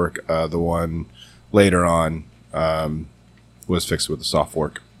hard fork. The one later on was fixed with a soft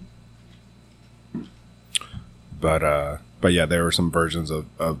fork. But yeah, there were some versions of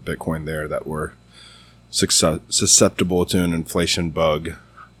Bitcoin there that were susceptible to an inflation bug.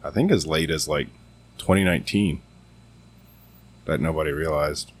 I think as late as like 2019 that nobody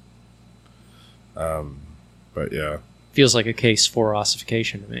realized. But yeah. Feels like a case for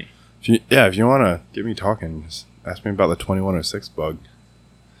ossification to me. If you want to get me talking, just ask me about the 2106 bug.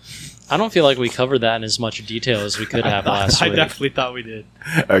 I don't feel like we covered that in as much detail as we could have last I week. definitely thought we did.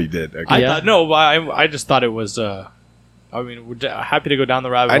 Oh, you did? Okay. I just thought it was. I mean, we're happy to go down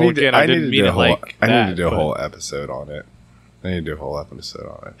the rabbit hole again. I didn't mean it like I that, need to do a but- whole episode on it.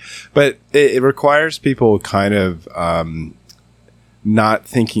 But it requires people kind of not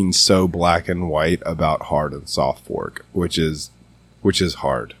thinking so black and white about hard and soft fork, which is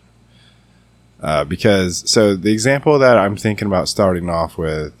hard. Because the example that I'm thinking about starting off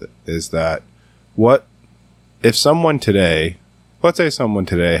with is that what if someone today, let's say someone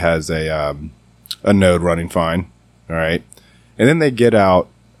today has a node running fine, all right, and then they get out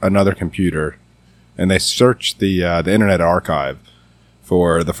another computer and they search the Internet Archive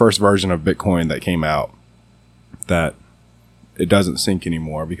for the first version of Bitcoin that came out that it doesn't sync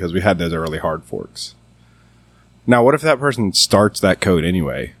anymore because we had those early hard forks. Now, what if that person starts that code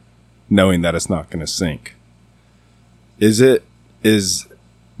anyway, knowing that it's not going to sync? Is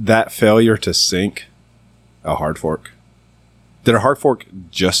that failure to sync a hard fork? Did a hard fork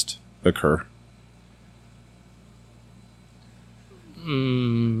just occur?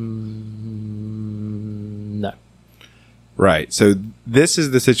 No. Right. So this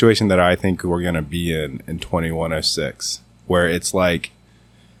is the situation that I think we're going to be in 2106, where it's like,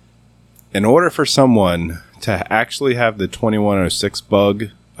 in order for someone to actually have the 2106 bug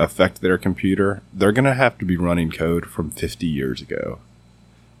affect their computer, they're going to have to be running code from 50 years ago.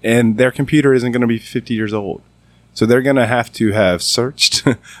 And their computer isn't going to be 50 years old. So they're going to have searched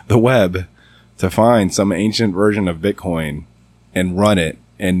the web to find some ancient version of Bitcoin and run it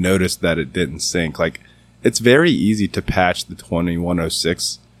and notice that it didn't sync. Like, it's very easy to patch the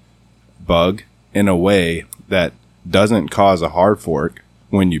 2106 bug in a way that doesn't cause a hard fork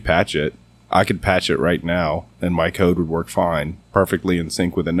when you patch it. I could patch it right now and my code would work fine, perfectly in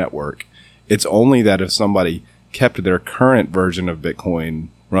sync with the network. It's only that if somebody kept their current version of Bitcoin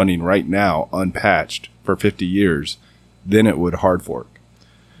running right now unpatched for 50 years, then it would hard fork.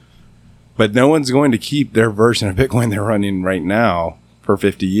 But no one's going to keep their version of Bitcoin they're running right now for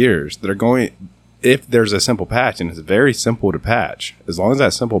 50 years. They're going, if there's a simple patch, and it's very simple to patch, as long as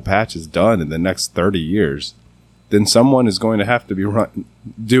that simple patch is done in the next 30 years, then someone is going to have to be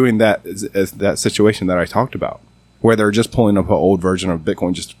doing that as that situation that I talked about, where they're just pulling up an old version of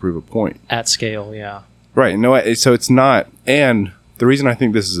Bitcoin just to prove a point. At scale, yeah. Right. No, so it's not, and the reason I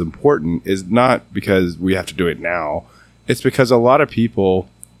think this is important is not because we have to do it now. It's because a lot of people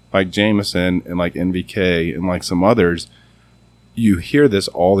like Jameson and like NVK and like some others, you hear this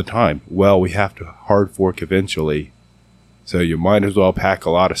all the time. Well, we have to hard fork eventually, so you might as well pack a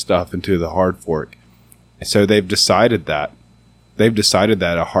lot of stuff into the hard fork. So they've decided that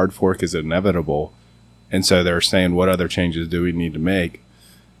a hard fork is inevitable. And so they're saying, what other changes do we need to make?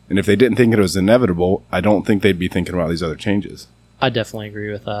 And if they didn't think it was inevitable, I don't think they'd be thinking about these other changes. I definitely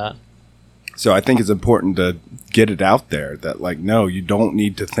agree with that. So I think it's important to get it out there that, like, no, you don't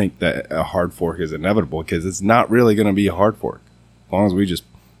need to think that a hard fork is inevitable, because it's not really going to be a hard fork as long as we just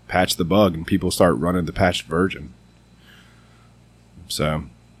patch the bug and people start running the patched version. So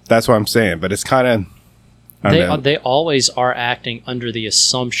that's what I'm saying. But it's kind of... They always are acting under the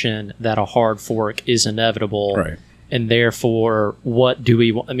assumption that a hard fork is inevitable. Right. And therefore, what do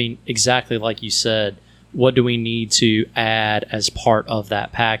we... I mean, exactly like you said, what do we need to add as part of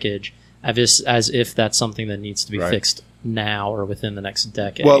that package as if that's something that needs to be fixed now or within the next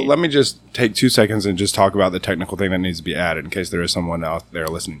decade? Well, let me just take 2 seconds and just talk about the technical thing that needs to be added in case there is someone out there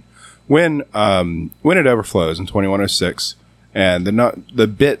listening. when it overflows in 2106, and the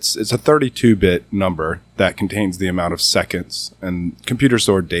bits, it's a 32-bit number that contains the amount of seconds, and computer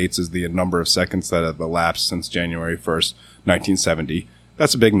stored dates is the number of seconds that have elapsed since January 1st, 1970.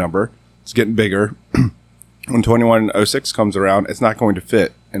 That's a big number. It's getting bigger. When 2106 comes around, it's not going to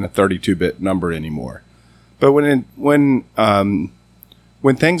fit in a 32-bit number anymore. But when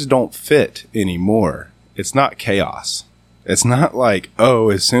things don't fit anymore, it's not chaos. It's not like, oh,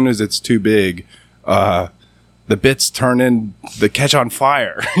 as soon as it's too big, the bits catch on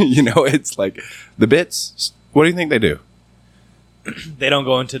fire. It's like the bits. What do you think they do? They don't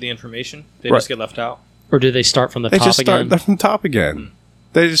go into the information. They Right. just get left out. Or do they start from the They top just start again? from the top again.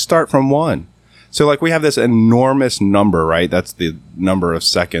 They just start from 1. So like we have this enormous number, right? That's the number of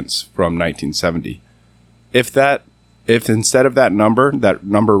seconds from 1970. If instead of that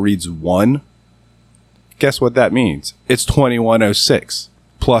number reads 1, guess what that means? It's 2106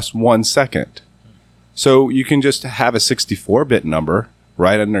 plus 1 second. So you can just have a 64-bit number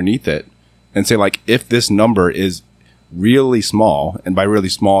right underneath it and say, like, if this number is really small, and by really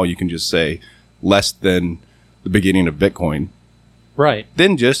small, you can just say less than the beginning of Bitcoin, Right.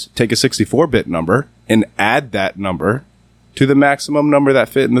 then just take a 64-bit number and add that number to the maximum number that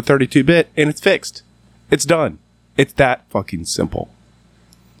fit in the 32-bit, and it's fixed. It's done. It's that fucking simple.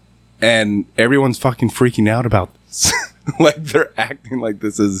 And everyone's fucking freaking out about this. Like, they're acting like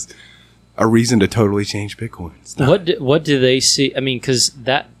this is a reason to totally change Bitcoin. It's not. What do they see? I mean, because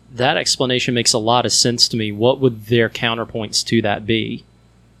that explanation makes a lot of sense to me. What would their counterpoints to that be?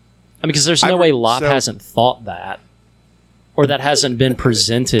 I mean, because there's no way Lop hasn't thought that, or that hasn't been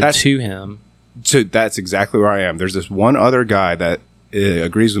presented to him. So that's exactly where I am. There's this one other guy that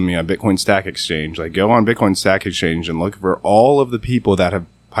agrees with me on Bitcoin Stack Exchange. Like, go on Bitcoin Stack Exchange and look for all of the people that have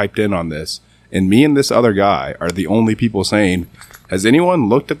piped in on this. And me and this other guy are the only people saying, has anyone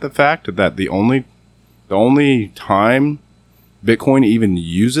looked at the fact that the only time Bitcoin even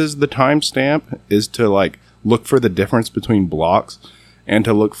uses the timestamp is to, like, look for the difference between blocks and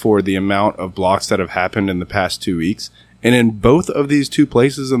to look for the amount of blocks that have happened in the past 2 weeks. And in both of these two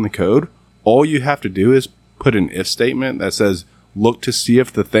places in the code, all you have to do is put an if statement that says, look to see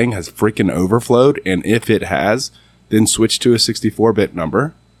if the thing has freaking overflowed. And if it has, then switch to a 64-bit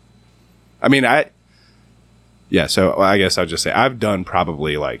number. I mean, so I guess I'll just say I've done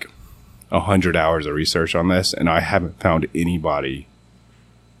probably like 100 hours of research on this, and I haven't found anybody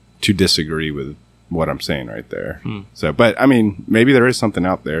to disagree with what I'm saying right there. So, but I mean, maybe there is something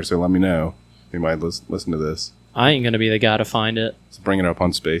out there, so let me know. You might listen to this. I ain't going to be the guy to find it. Let's bring it up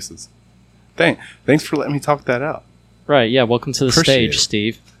on Spaces. Thanks for letting me talk that out. Right, yeah, welcome to the Appreciate stage, it.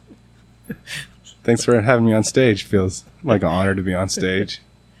 Steve. Thanks for having me on stage. Feels like an honor to be on stage.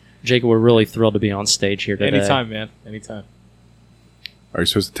 Jacob, we're really thrilled to be on stage here today. Anytime, man. Anytime. Are you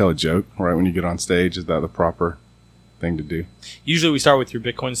supposed to tell a joke right when you get on stage? Is that the proper thing to do? Usually we start with your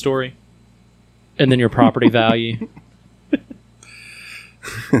Bitcoin story. And then your property value.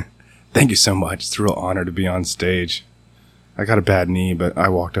 Thank you so much. It's a real honor to be on stage. I got a bad knee, but I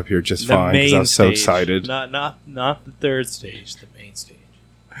walked up here just fine because I was so excited. Not the third stage, the main stage.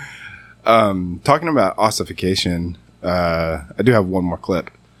 Talking about ossification, I do have one more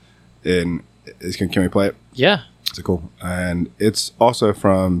clip. Can we play it? Yeah. It's cool. And it's also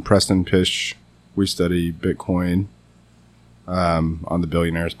from Preston Pish. We study Bitcoin on the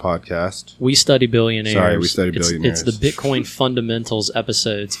Billionaires podcast. We Study Billionaires. Sorry, We Study Billionaires. It's the Bitcoin fundamentals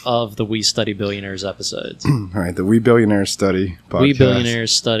episodes of the We Study Billionaires episodes. All right, the We Billionaires study podcast. We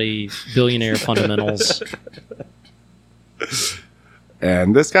Billionaires study billionaire fundamentals.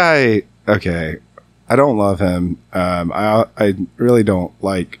 And this guy, okay, I don't love him. I really don't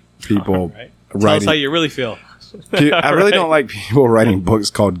like people Right. writing. Tell us how you really feel. I really don't like people writing books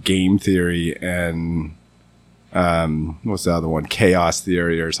called game theory and what's the other one? Chaos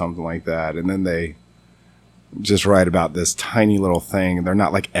theory or something like that. And then they just write about this tiny little thing. They're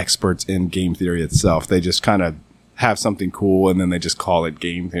not like experts in game theory itself. They just kind of have something cool and then they just call it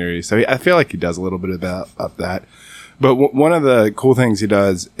game theory. So I feel like he does a little bit of that. But one of the cool things he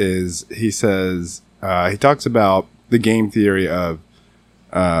does is he says, he talks about the game theory of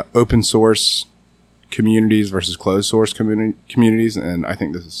open source communities versus closed source communities. And I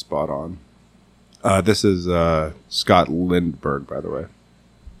think this is spot on. This is Scott Lindbergh, by the way.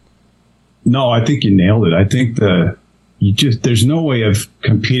 No, I think you nailed it. I think there's no way of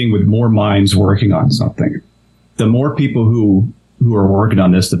competing with more minds working on something. The more people who are working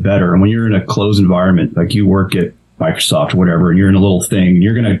on this, the better. And when you're in a closed environment, like you work at Microsoft or whatever, and you're in a little thing, and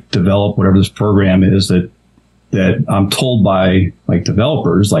you're going to develop whatever this program is that I'm told by like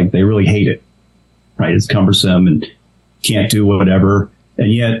developers, like they really hate it, right? It's cumbersome and can't do whatever.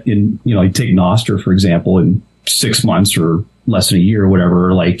 And yet, you take Nostr, for example, in 6 months or less than a year or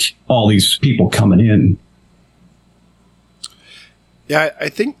whatever, like all these people coming in. Yeah, I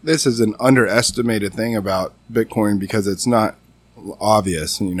think this is an underestimated thing about Bitcoin because it's not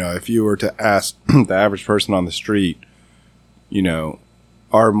obvious. If you were to ask the average person on the street,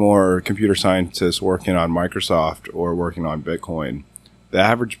 are more computer scientists working on Microsoft or working on Bitcoin, the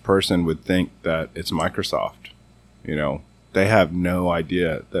average person would think that it's Microsoft. They have no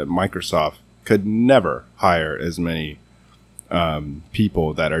idea that Microsoft could never hire as many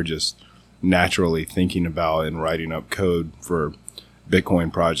people that are just naturally thinking about and writing up code for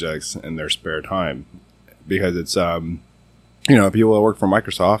Bitcoin projects in their spare time, because it's people that work for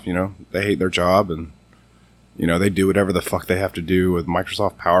Microsoft, they hate their job and they do whatever the fuck they have to do with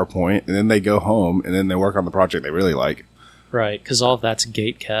Microsoft PowerPoint, and then they go home and then they work on the project they really like. Right, because all of that's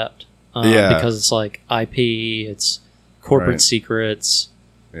gate kept. Yeah, because it's like IP, it's corporate secrets.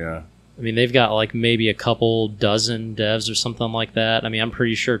 Yeah. I mean, they've got like maybe a couple dozen devs or something like that. I mean, I'm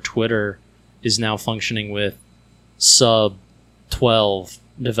pretty sure Twitter is now functioning with sub 12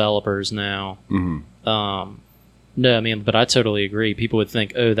 developers now. Mm-hmm. No, I mean, but I totally agree. People would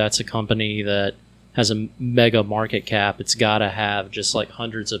think, oh, that's a company that has a mega market cap. It's got to have just like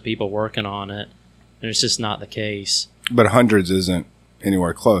hundreds of people working on it. And it's just not the case. But hundreds isn't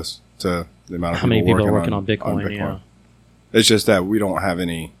anywhere close to the amount of how many people are working on Bitcoin. Yeah. It's just that we don't have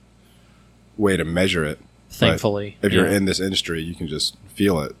any way to measure it. Thankfully. But if you're in this industry, you can just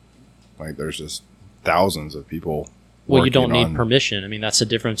feel it. Like there's just thousands of people. Well, you don't need permission. I mean, that's the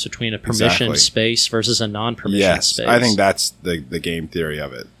difference between a permission space versus a non-permission space. I think that's the game theory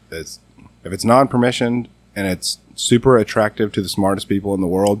of it. If it's non-permissioned and it's super attractive to the smartest people in the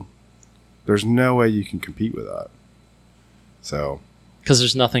world, there's no way you can compete with that. So, because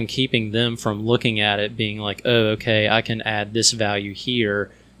there's nothing keeping them from looking at it being like, oh, okay, I can add this value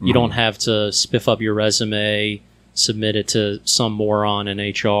here. You don't have to spiff up your resume, submit it to some moron in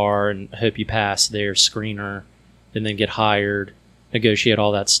HR and hope you pass their screener, and then get hired, negotiate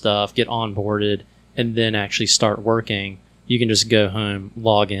all that stuff, get onboarded, and then actually start working. You can just go home,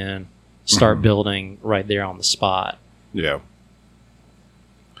 log in, start building right there on the spot. Yeah.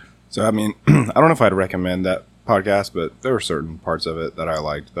 So, I mean, I don't know if I'd recommend that podcast, but there were certain parts of it that I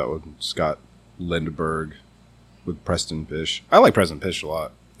liked. That was Scott Lindbergh with Preston Pish. I like Preston Pish a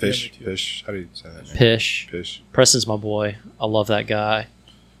lot. Pish. How do you say that name? Pish. Preston's my boy. I love that guy.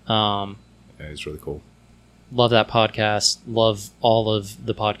 Yeah, he's really cool. Love that podcast. Love all of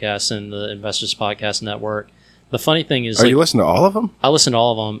the podcasts in the Investors Podcast Network. The funny thing is, you listening to all of them? I listen to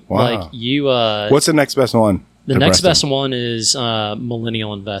all of them. Wow. Like you, what's the next best one? The next best one is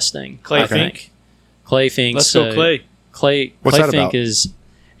Millennial Investing. Clay Fink. Clay Fink. Let's go, Clay. Clay What's that Fink about? is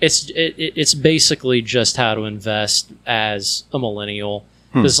it's basically just how to invest as a millennial.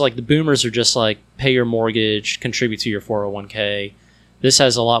 Because like the boomers are just like pay your mortgage, contribute to your 401k. This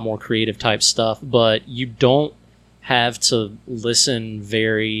has a lot more creative type stuff, but you don't have to listen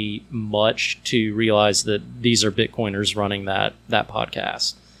very much to realize that these are Bitcoiners running that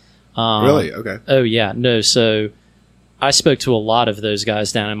podcast. Really? Okay. Oh yeah, no. So I spoke to a lot of those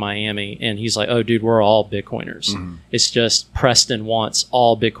guys down in Miami, and he's like, "Oh, dude, we're all Bitcoiners. It's just Preston wants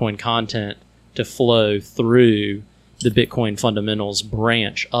all Bitcoin content to flow through the Bitcoin Fundamentals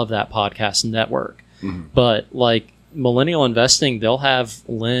branch of that podcast network." But like Millennial Investing, they'll have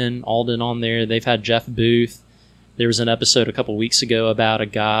Lynn Alden on there. They've had Jeff Booth. There was an episode a couple weeks ago about a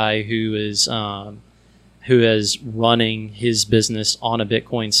guy who is running his business on a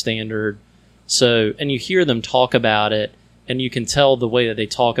Bitcoin standard. So, and you hear them talk about it, and you can tell the way that they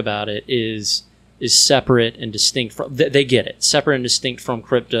talk about it is separate and distinct from. They get it, separate and distinct from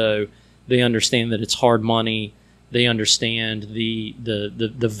crypto. They understand that it's hard money. They understand the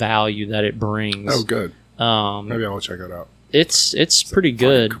value that it brings. Oh, good. Maybe I'll check it out. It's pretty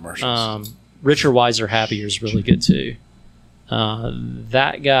good. Commercials. Richer, Wiser, Happier is really good too.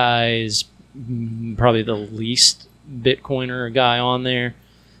 That guy's probably the least Bitcoiner guy on there,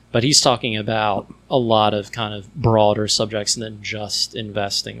 but he's talking about a lot of kind of broader subjects than just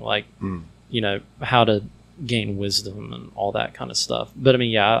investing, like how to gain wisdom and all that kind of stuff. But I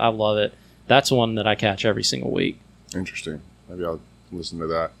mean, yeah, I love it. That's one that I catch every single week. Interesting. Maybe I'll listen to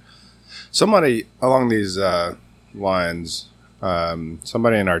that. Somebody along these lines,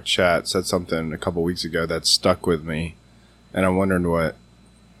 somebody in our chat said something a couple weeks ago that stuck with me, and I'm wondering what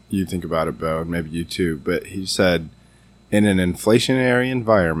you think about it, Bo, and maybe you too. But he said, in an inflationary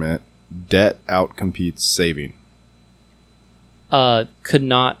environment, debt outcompetes saving. Could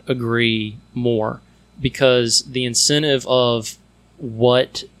not agree more, because the incentive of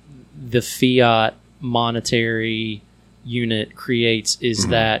what the fiat monetary unit creates is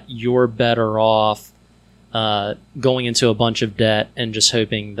that you're better off going into a bunch of debt and just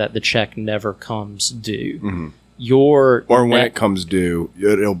hoping that the check never comes due. Or when it comes due,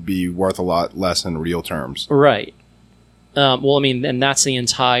 it'll be worth a lot less in real terms. Right. Well, I mean, and that's the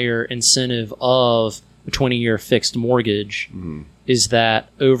entire incentive of a 20-year fixed mortgage is that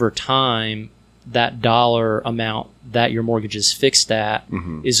over time, that dollar amount that your mortgage is fixed at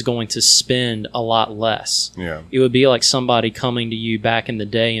is going to spend a lot less. Yeah. It would be like somebody coming to you back in the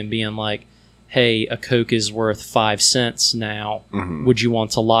day and being like, hey, a Coke is worth 5 cents now. Would you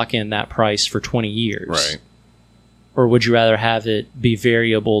want to lock in that price for 20 years? Right. Or would you rather have it be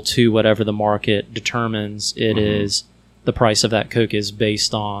variable to whatever the market determines it is, the price of that Coke is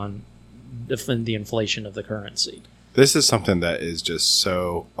based on the inflation of the currency? This is something that is just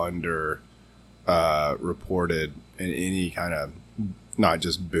so under reported in any kind of, not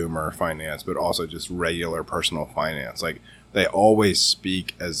just boomer finance, but also just regular personal finance. Like, they always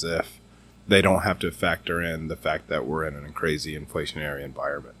speak as if they don't have to factor in the fact that we're in a crazy inflationary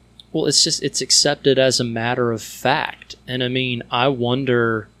environment. Well, it's accepted as a matter of fact. And I mean, I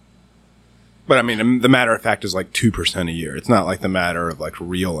wonder. But I mean, the matter of fact is like 2% a year. It's not like the matter of like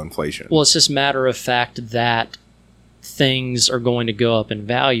real inflation. Well, it's just matter of fact that things are going to go up in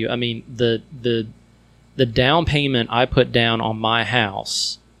value. I mean, the down payment I put down on my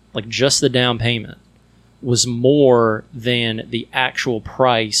house, like just the down payment, was more than the actual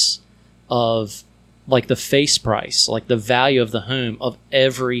price of, like, the face price, like the value of the home of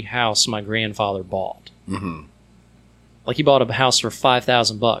every house my grandfather bought. Like, he bought a house for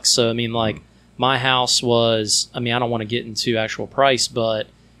 $5,000. So I mean, like, my house was, I mean, I don't want to get into actual price, but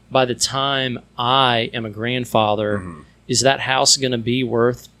by the time I am a grandfather, is that house going to be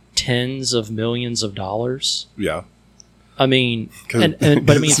worth tens of millions of dollars? Yeah. I mean, but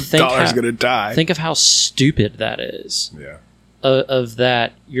I mean, dollar's going to die. Think of how stupid that is. Yeah. Of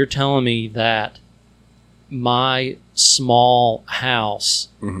that, you're telling me that my small house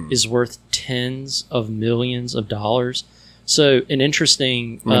is worth tens of millions of dollars. So an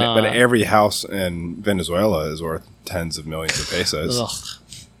interesting, but every house in Venezuela is worth tens of millions of pesos.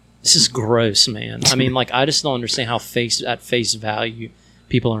 This is gross, man. I mean, like, I just don't understand how at face value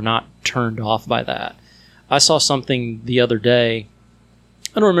people are not turned off by that. I saw something the other day.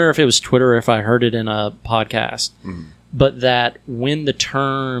 I don't remember if it was Twitter or if I heard it in a podcast, but that when the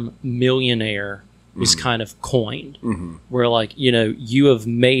term millionaire is kind of coined, where, like, you know, you have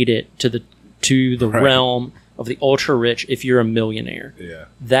made it to the realm of the ultra rich if you're a millionaire. Yeah.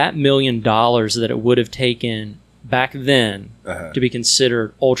 That $1 million that it would have taken back then to be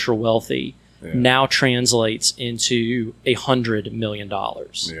considered ultra wealthy now translates into $100 million.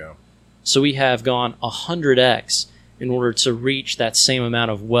 Yeah. So we have gone 100x in order to reach that same amount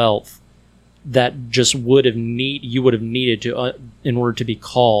of wealth that just you would have needed to in order to be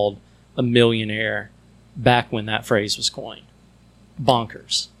called a millionaire back when that phrase was coined.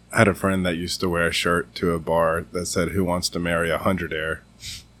 Bonkers. I had a friend that used to wear a shirt to a bar that said, "Who wants to marry a 100-aire?"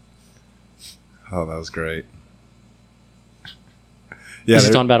 Oh, that was great. Yeah, is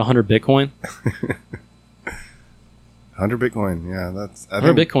he talking about 100 Bitcoin? 100 Bitcoin, yeah.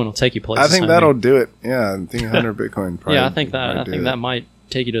 100 Bitcoin will take you places. I think that'll do it. Yeah, I think 100 Bitcoin probably. Yeah, I think that might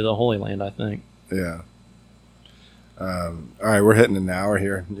take you to the Holy Land, I think. Yeah. All right, we're hitting an hour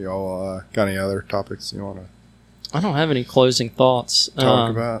here. You all got any other topics you want to? I don't have any closing thoughts.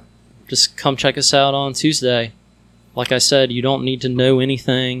 Talk about. Just come check us out on Tuesday. Like I said, you don't need to know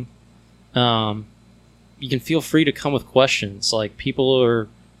anything. You can feel free to come with questions. Like, people are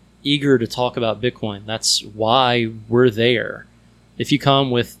eager to talk about Bitcoin. That's why we're there. If you come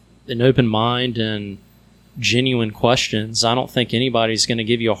with an open mind and genuine questions, I don't think anybody's going to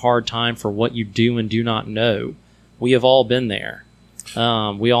give you a hard time for what you do and do not know. We have all been there.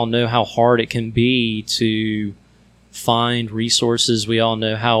 We all know how hard it can be to find resources. We all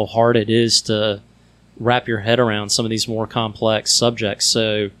know how hard it is to wrap your head around some of these more complex subjects.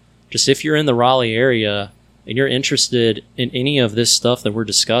 So just if you're in the Raleigh area and you're interested in any of this stuff that we're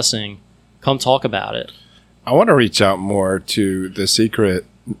discussing, come talk about it. I want to reach out more to the secret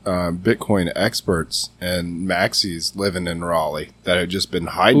Bitcoin experts and maxis living in Raleigh that have just been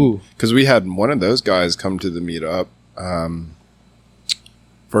hiding. Because we had one of those guys come to the meetup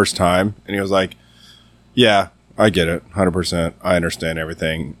first time, and he was like, "Yeah, I get it, 100%. I understand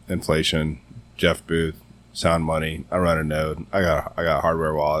everything. Inflation, Jeff Booth, sound money. I run a node. I got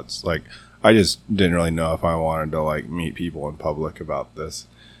hardware wallets. Like, I just didn't really know if I wanted to, like, meet people in public about this."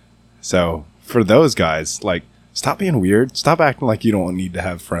 So for those guys, like, stop being weird. Stop acting like you don't need to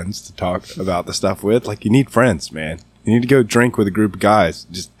have friends to talk about the stuff with. Like, you need friends, man. You need to go drink with a group of guys.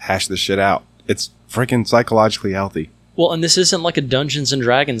 Just hash this shit out. It's freaking psychologically healthy. Well, and this isn't like a Dungeons and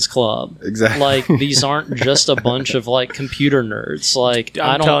Dragons club. Exactly. Like, these aren't just a bunch of like computer nerds. Like,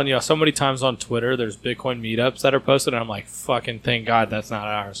 I'm telling you, so many times on Twitter, there's Bitcoin meetups that are posted, and I'm like, fucking thank God that's not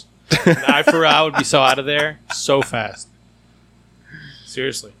ours. I would be so out of there so fast.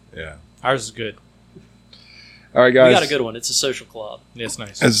 Seriously. Yeah. Ours is good. All right, guys. We got a good one. It's a social club. It's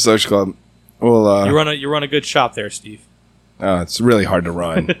nice. It's a social club. Well, You run a good shop there, Steve. it's really hard to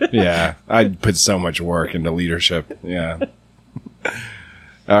run. Yeah. I put so much work into leadership. Yeah.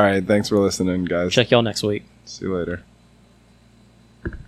 All right. Thanks for listening, guys. Check y'all next week. See you later.